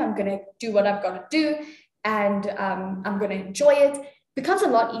gym, I'm going to do what I've got to do, and I'm going to enjoy it, becomes a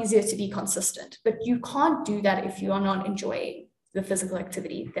lot easier to be consistent. But you can't do that if you are not enjoying the physical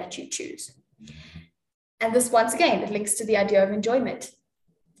activity that you choose. And this, once again, it links to the idea of enjoyment.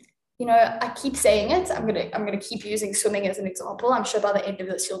 I keep saying it. I'm gonna keep using swimming as an example. I'm sure by the end of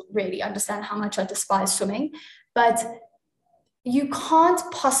this, you'll really understand how much I despise swimming. But you can't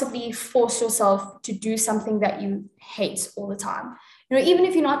possibly force yourself to do something that you hate all the time. Even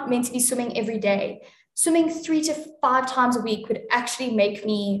if you're not meant to be swimming every day, swimming 3 to 5 times a week would actually make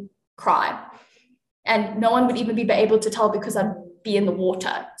me cry. And no one would even be able to tell because I'd be in the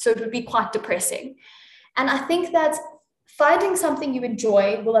water. So it would be quite depressing. And I think that finding something you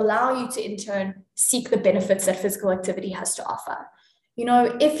enjoy will allow you to, in turn, seek the benefits that physical activity has to offer.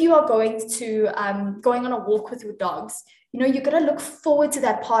 If you are going on a walk with your dogs, you're going to look forward to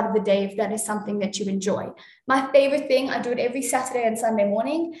that part of the day if that is something that you enjoy. My favorite thing, I do it every Saturday and Sunday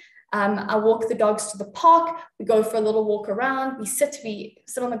morning. I walk the dogs to the park. We go for a little walk around. We sit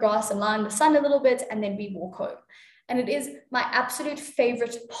on the grass and lie in the sun a little bit, and then we walk home. And it is my absolute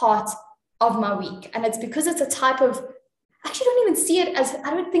favorite part of my week. And it's because it's a type of, I actually don't even see it as, I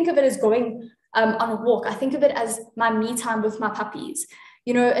don't think of it as going on a walk. I think of it as my me time with my puppies.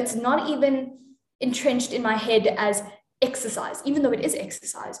 It's not even entrenched in my head as exercise, even though it is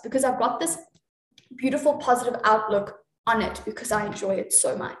exercise, because I've got this beautiful positive outlook on it because I enjoy it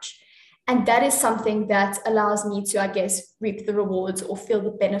so much. And that is something that allows me to, I guess, reap the rewards or feel the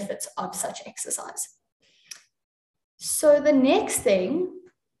benefits of such exercise. So the next thing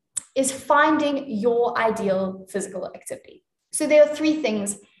is finding your ideal physical activity. So there are 3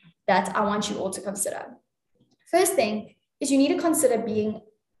 things that I want you all to consider. First thing is you need to consider being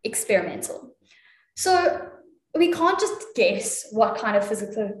experimental. So we can't just guess what kind of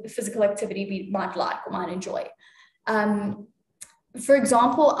physical activity we might like or might enjoy. For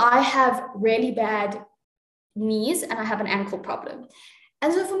example, I have really bad knees and I have an ankle problem.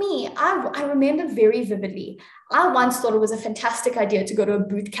 And so for me, I remember very vividly, I once thought it was a fantastic idea to go to a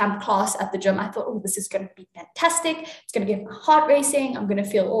boot camp class at the gym. I thought, this is going to be fantastic. It's going to get my heart racing. I'm going to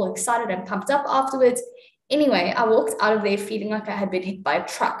feel all excited and pumped up afterwards. Anyway, I walked out of there feeling like I had been hit by a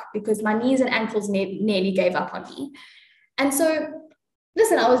truck because my knees and ankles nearly gave up on me. And so,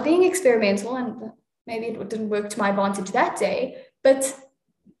 listen, I was being experimental and maybe it didn't work to my advantage that day, but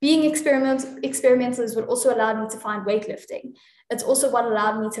being experimental is what also allowed me to find weightlifting. It's also what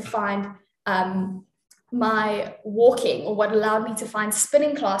allowed me to find my walking, or what allowed me to find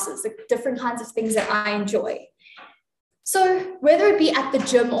spinning classes, the different kinds of things that I enjoy. So whether it be at the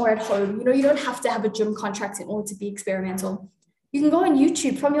gym or at home, you don't have to have a gym contract in order to be experimental. You can go on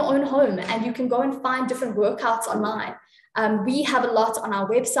YouTube from your own home and you can go and find different workouts online. We have a lot on our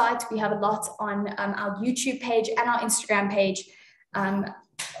website. We have a lot on our YouTube page and our Instagram page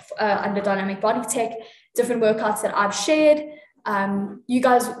under Dynamic Body Tech, different workouts that I've shared. You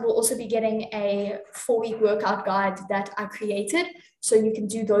guys will also be getting a 4-week workout guide that I created, so you can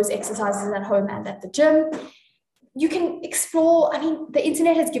do those exercises at home and at the gym. You can explore. The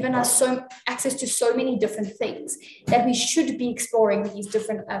internet has given us access to so many different things that we should be exploring these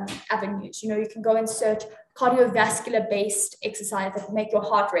different avenues. You can go and search cardiovascular based exercise that will make your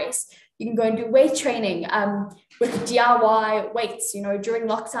heart race. You can go and do weight training with DIY weights. During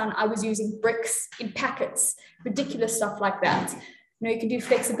lockdown, I was using bricks in packets, ridiculous stuff like that. You can do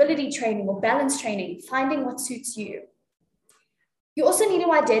flexibility training or balance training, finding what suits you. You also need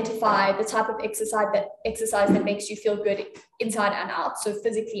to identify the type of exercise that makes you feel good inside and out, so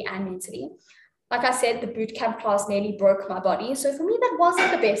physically and mentally. Like I said, the boot camp class nearly broke my body. So for me, that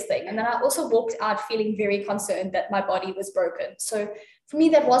wasn't the best thing. And then I also walked out feeling very concerned that my body was broken. So for me,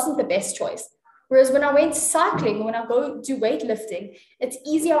 that wasn't the best choice. Whereas when I went cycling, when I go do weightlifting, it's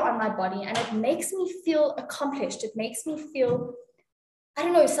easier on my body and it makes me feel accomplished. It makes me feel I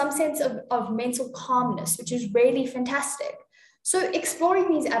don't know, some sense of mental calmness, which is really fantastic. So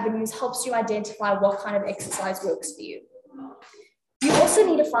exploring these avenues helps you identify what kind of exercise works for you. You also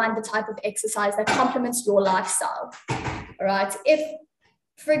need to find the type of exercise that complements your lifestyle, all right? If,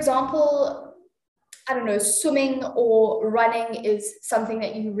 for example, I don't know, swimming or running is something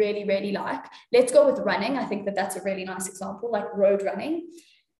that you really, really like, let's go with running. I think that that's a really nice example, like road running.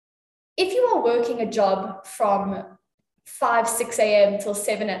 If you are working a job from 5, 6 a.m. till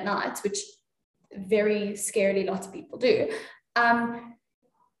 7 at night, which very scarily lots of people do,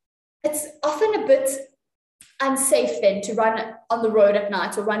 it's often a bit unsafe then to run on the road at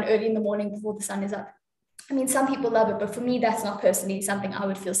night or run early in the morning before the sun is up. I mean, some people love it, but for me, that's not personally something I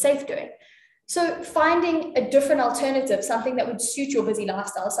would feel safe doing. So finding a different alternative, something that would suit your busy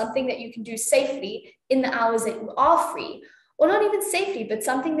lifestyle, something that you can do safely in the hours that you are free, or not even safely, but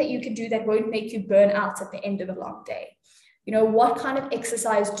something that you can do that won't make you burn out at the end of a long day. You know, what kind of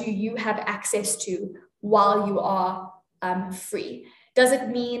exercise do you have access to while you are free? Does it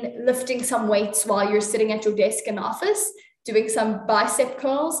mean lifting some weights while you're sitting at your desk in the office, doing some bicep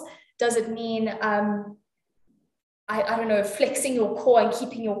curls? Does it mean, I don't know, flexing your core and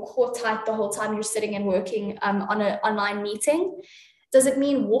keeping your core tight the whole time you're sitting and working on an online meeting? Does it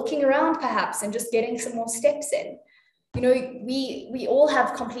mean walking around perhaps and just getting some more steps in? You know, we all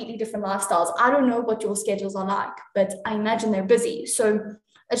have completely different lifestyles. I don't know what your schedules are like, but I imagine they're busy. So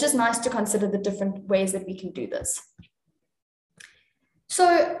it's just nice to consider the different ways that we can do this.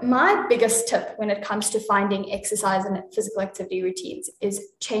 So my biggest tip when it comes to finding exercise and physical activity routines is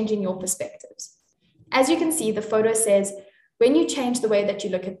changing your perspectives. As you can see, the photo says, when you change the way that you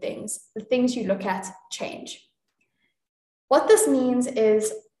look at things, the things you look at change. What this means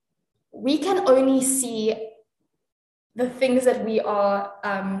is we can only see the things that we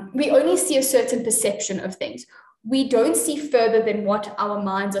only see a certain perception of things. We don't see further than what our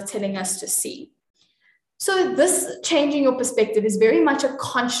minds are telling us to see. So this changing your perspective is very much a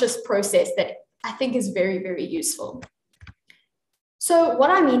conscious process that I think is very, very useful. So what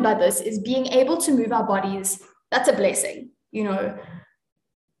I mean by this is being able to move our bodies, that's a blessing. You know,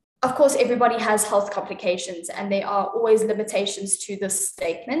 of course, everybody has health complications and there are always limitations to this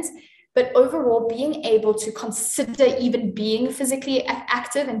statement. But overall, being able to consider even being physically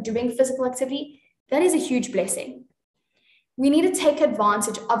active and doing physical activity, that is a huge blessing. We need to take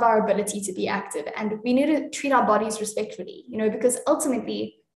advantage of our ability to be active and we need to treat our bodies respectfully, you know, because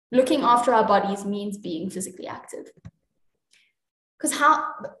ultimately looking after our bodies means being physically active. Because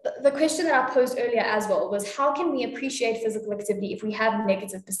the question that I posed earlier as well was, how can we appreciate physical activity if we have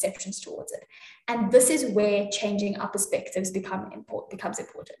negative perceptions towards it? And this is where changing our perspectives becomes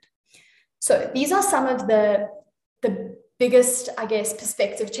important. So these are some of the biggest, I guess,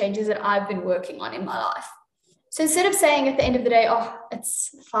 perspective changes that I've been working on in my life. So instead of saying at the end of the day, oh, it's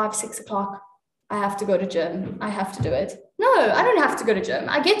 5, 6 o'clock, I have to go to gym, I have to do it. No, I don't have to go to gym.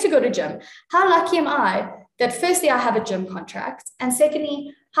 I get to go to gym. How lucky am I that firstly, I have a gym contract. And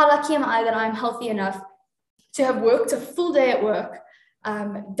secondly, how lucky am I that I'm healthy enough to have worked a full day at work,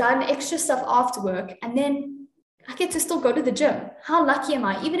 done extra stuff after work, and then I get to still go to the gym. How lucky am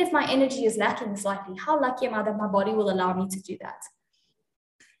I? Even if my energy is lacking slightly, how lucky am I that my body will allow me to do that?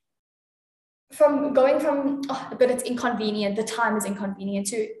 But it's inconvenient, the time is inconvenient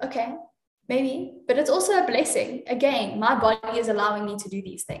to, okay, maybe, but it's also a blessing. Again, my body is allowing me to do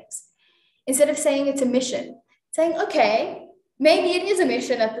these things. Instead of saying it's a mission, saying, okay, maybe it is a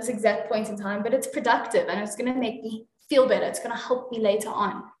mission at this exact point in time, but it's productive and it's going to make me feel better. It's going to help me later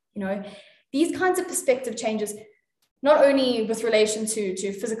on. You know, these kinds of perspective changes, not only with relation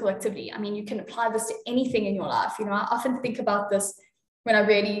to physical activity. I mean, you can apply this to anything in your life. You know, I often think about this when I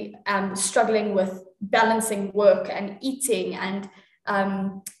really am struggling with balancing work and eating and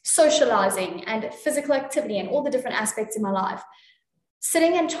socializing and physical activity and all the different aspects in my life.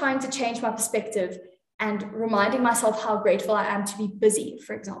 Sitting and trying to change my perspective and reminding myself how grateful I am to be busy,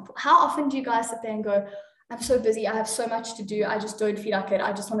 for example. How often do you guys sit there and go, I'm so busy, I have so much to do, I just don't feel like it,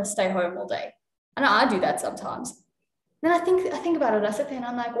 I just want to stay home all day. I know I do that sometimes. Then I think about it, I sit there and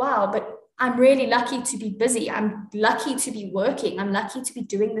I'm like, wow, but I'm really lucky to be busy. I'm lucky to be working. I'm lucky to be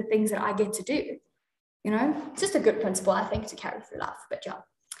doing the things that I get to do. You know, it's just a good principle, I think, to carry through life. But yeah.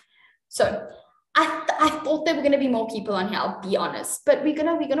 So I thought there were going to be more people on here, I'll be honest. But we're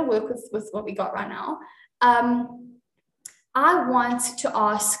gonna work with what we got right now. I want to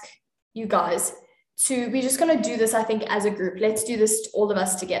ask you guys we're just going to do this, I think, as a group. Let's do this, all of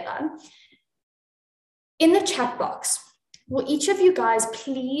us together. In the chat box, will each of you guys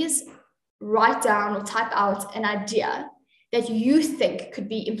please write down or type out an idea that you think could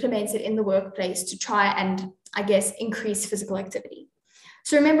be implemented in the workplace to try and, I guess, increase physical activity?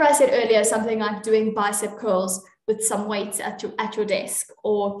 So remember I said earlier, something like doing bicep curls with some weights at your desk,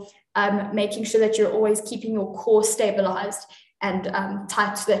 or making sure that you're always keeping your core stabilized and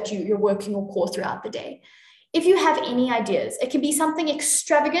tight so that you're working your core throughout the day. If you have any ideas, it can be something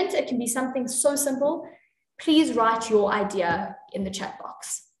extravagant, it can be something so simple, please write your idea in the chat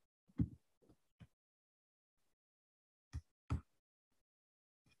box.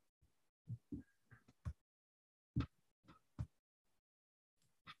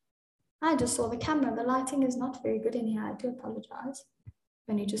 I just saw the camera. The lighting is not very good in here. I do apologize.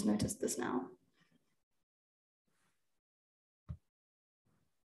 I've only just noticed this now.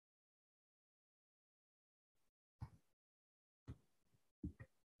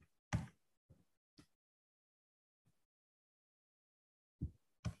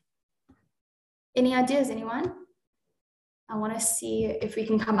 Any ideas, anyone? I want to see if we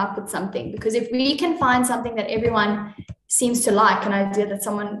can come up with something, because if we can find something that everyone seems to like, an idea that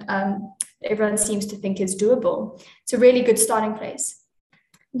everyone seems to think is doable, it's a really good starting place.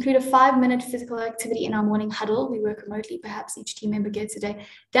 Include a 5-minute physical activity in our morning huddle. We work remotely. Perhaps each team member gets a day.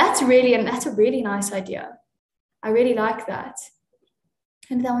 That's a really nice idea. I really like that.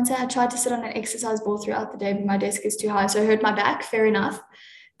 And that one said, I tried to sit on an exercise ball throughout the day, but my desk is too high, so I hurt my back. Fair enough.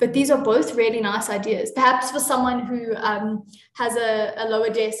 But these are both really nice ideas. Perhaps for someone who has a lower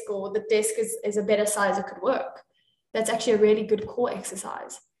desk, or the desk is a better size, it could work. That's actually a really good core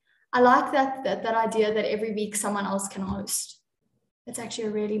exercise. I like that idea that every week someone else can host. That's actually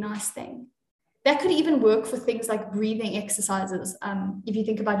a really nice thing. That could even work for things like breathing exercises. If you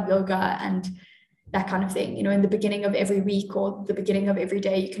think about yoga and that kind of thing, in the beginning of every week or the beginning of every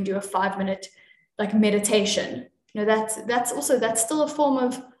day, you can do a 5-minute like meditation. That's still a form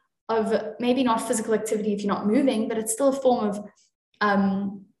of maybe not physical activity if you're not moving, but it's still a form of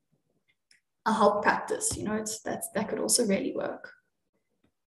a health practice. That could also really work.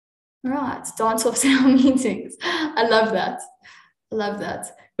 All right, dance offs in our meetings. I love that.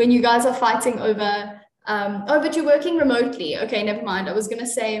 When you guys are fighting over, but you're working remotely. Okay, never mind. I was gonna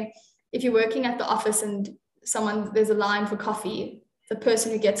say, if you're working at the office and there's a line for coffee, the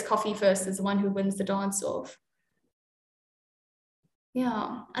person who gets coffee first is the one who wins the dance off.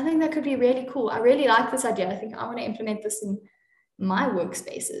 Yeah, I think that could be really cool. I really like this idea. I think I want to implement this in my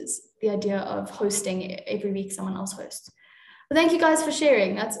workspaces, the idea of hosting every week someone else hosts. Well, thank you guys for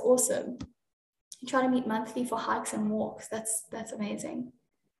sharing. That's awesome. You try to meet monthly for hikes and walks. That's amazing.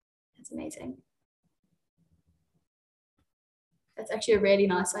 That's amazing. That's actually a really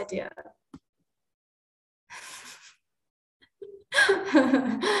nice idea.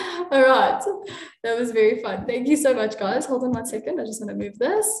 All right, that was very fun. Thank you so much, guys. Hold on 1 second. I just want to move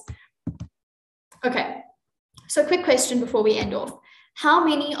this. Okay, so quick question before we end off. How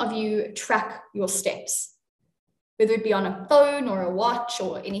many of you track your steps, whether it be on a phone or a watch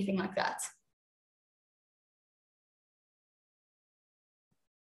or anything like that?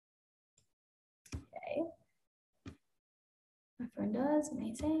 Okay, my phone does.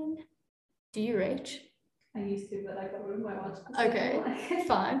 Amazing. Do you, Rach? I used to, but I got rid of my watch. Okay,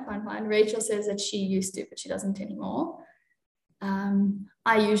 fine. Rachel says that she used to, but she doesn't anymore.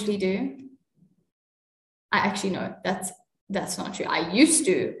 I usually do. I actually know that's not true. I used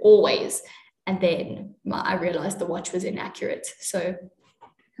to always, and then I realized the watch was inaccurate, so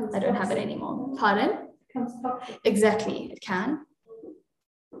I don't have it anymore. Pardon? Exactly, it can.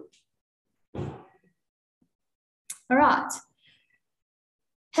 All right.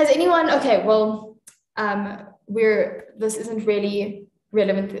 Has anyone? Okay, well. This isn't really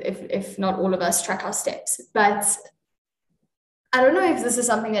relevant if not all of us track our steps, but I don't know if this is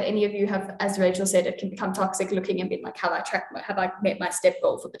something that any of you have, as Rachel said, it can become toxic looking and being like, have I met my step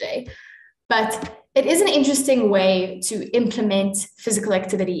goal for the day? But it is an interesting way to implement physical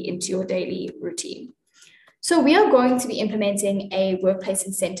activity into your daily routine. So we are going to be implementing a workplace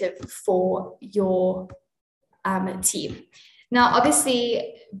incentive for your team. Now,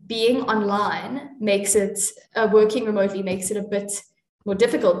 obviously, being online makes it, working remotely makes it a bit more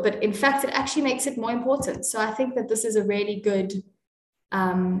difficult, but in fact, it actually makes it more important. So I think that this is a really good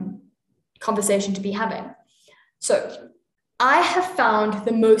conversation to be having. So I have found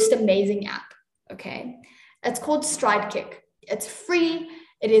the most amazing app, okay? It's called StrideKick. It's free.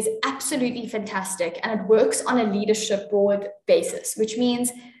 It is absolutely fantastic. And it works on a leadership board basis, which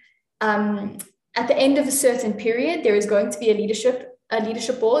means at the end of a certain period, there is going to be a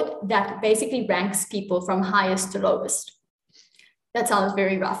leadership board that basically ranks people from highest to lowest. That sounds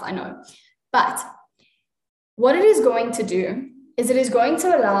very rough, I know. But what it is going to do is it is going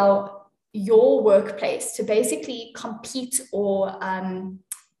to allow your workplace to basically compete or,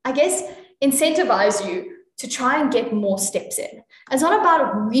 I guess, incentivize you to try and get more steps in. It's not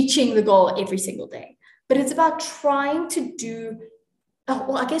about reaching the goal every single day, but it's about trying to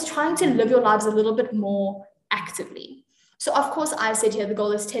trying to live your lives a little bit more actively. So of course, I said here the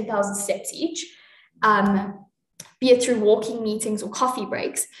goal is 10,000 steps each, be it through walking meetings or coffee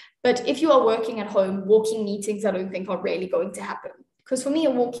breaks. But if you are working at home, walking meetings, I don't think are really going to happen. Because for me, a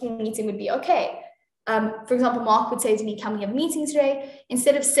walking meeting would be okay. For example, Mark would say to me, can we have meetings today?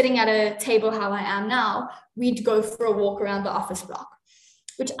 Instead of sitting at a table how I am now, we'd go for a walk around the office block,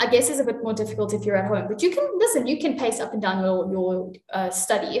 which I guess is a bit more difficult if you're at home. But you can pace up and down your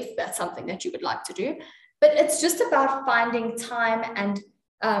study if that's something that you would like to do. But it's just about finding time and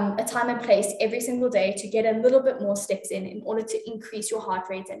a time and place every single day to get a little bit more steps in order to increase your heart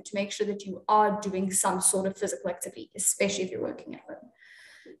rate and to make sure that you are doing some sort of physical activity, especially if you're working at home.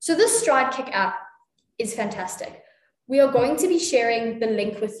 So this Stride Kick app is fantastic. We are going to be sharing the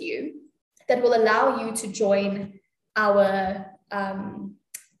link with you that will allow you to join our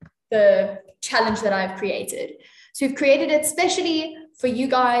the challenge that I've created. So we've created it especially for you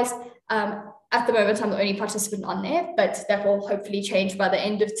guys. At the moment, I'm the only participant on there, but that will hopefully change by the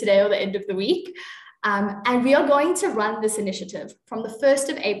end of today or the end of the week. And we are going to run this initiative from the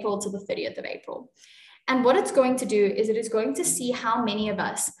 1st of April to the 30th of April. And what it's going to do is it is going to see how many of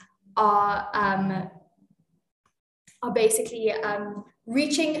us are basically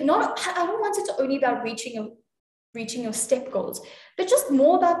reaching, I don't want it to only about reaching your step goals, but just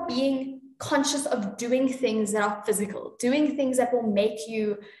more about being conscious of doing things that are physical, doing things that will make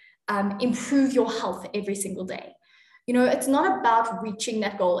you improve your health every single day. You know, it's not about reaching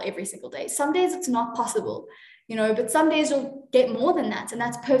that goal every single day. Some days it's not possible, you know, but some days you'll get more than that, and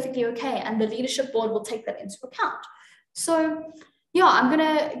that's perfectly okay. And the leadership board will take that into account. So yeah, I'm going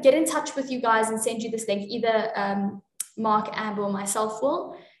to get in touch with you guys and send you this link. Either Mark, Amber, or myself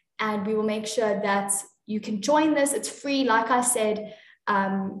will, and we will make sure that you can join this. It's free. Like I said,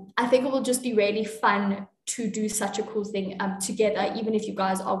 I think it will just be really fun to do such a cool thing together, even if you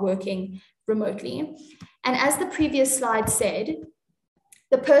guys are working remotely. And as the previous slide said,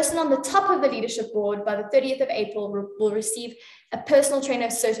 the person on the top of the leadership board by the 30th of April will receive a personal trainer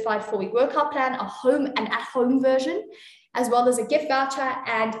certified 4-week workout plan, an at-home version, as well as a gift voucher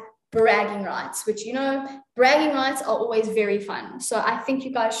and bragging rights, which, you know, bragging rights are always very fun. So I think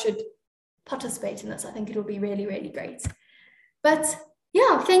you guys should participate in this. I think it'll be really, really great. But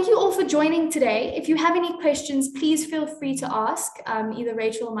yeah, thank you all for joining today. If you have any questions, please feel free to ask either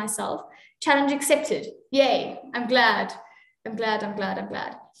Rachel or myself. Challenge accepted. Yay. I'm glad.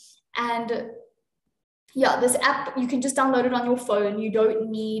 And yeah, this app, you can just download it on your phone. You don't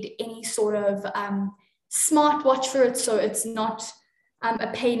need any sort of smartwatch for it. So it's not a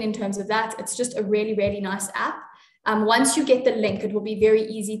pain in terms of that. It's just a really, really nice app. Once you get the link, it will be very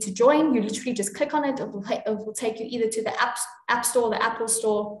easy to join. You literally just click on it. It will take you either to the App Store, the Apple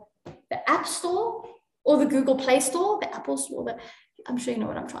Store, the App Store, or the Google Play Store, the Apple Store. I'm sure you know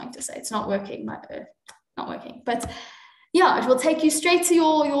what I'm trying to say. It's not working. Not working. But yeah, it will take you straight to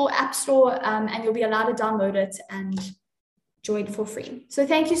your App Store, and you'll be allowed to download it and join for free. So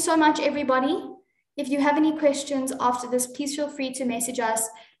thank you so much, everybody. If you have any questions after this, please feel free to message us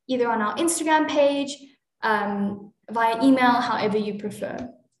either on our Instagram page, via email, however you prefer.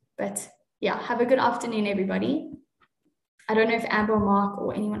 But yeah, have a good afternoon, everybody. I don't know if Amber, Mark,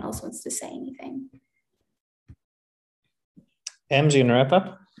 or anyone else wants to say anything. Ams, you want to wrap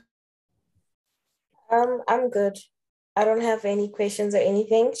up? I'm good. I don't have any questions or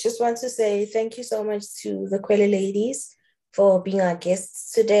anything. Just want to say thank you so much to the Khwela ladies for being our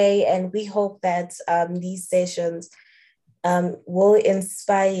guests today. And we hope that these sessions will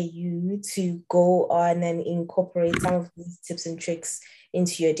inspire you to go on and incorporate some of these tips and tricks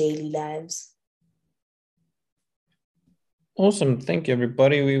into your daily lives. Awesome. Thank you,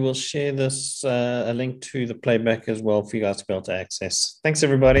 everybody. We will share this a link to the playback as well for you guys to be able to access. Thanks,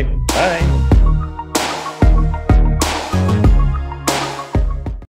 everybody. Bye.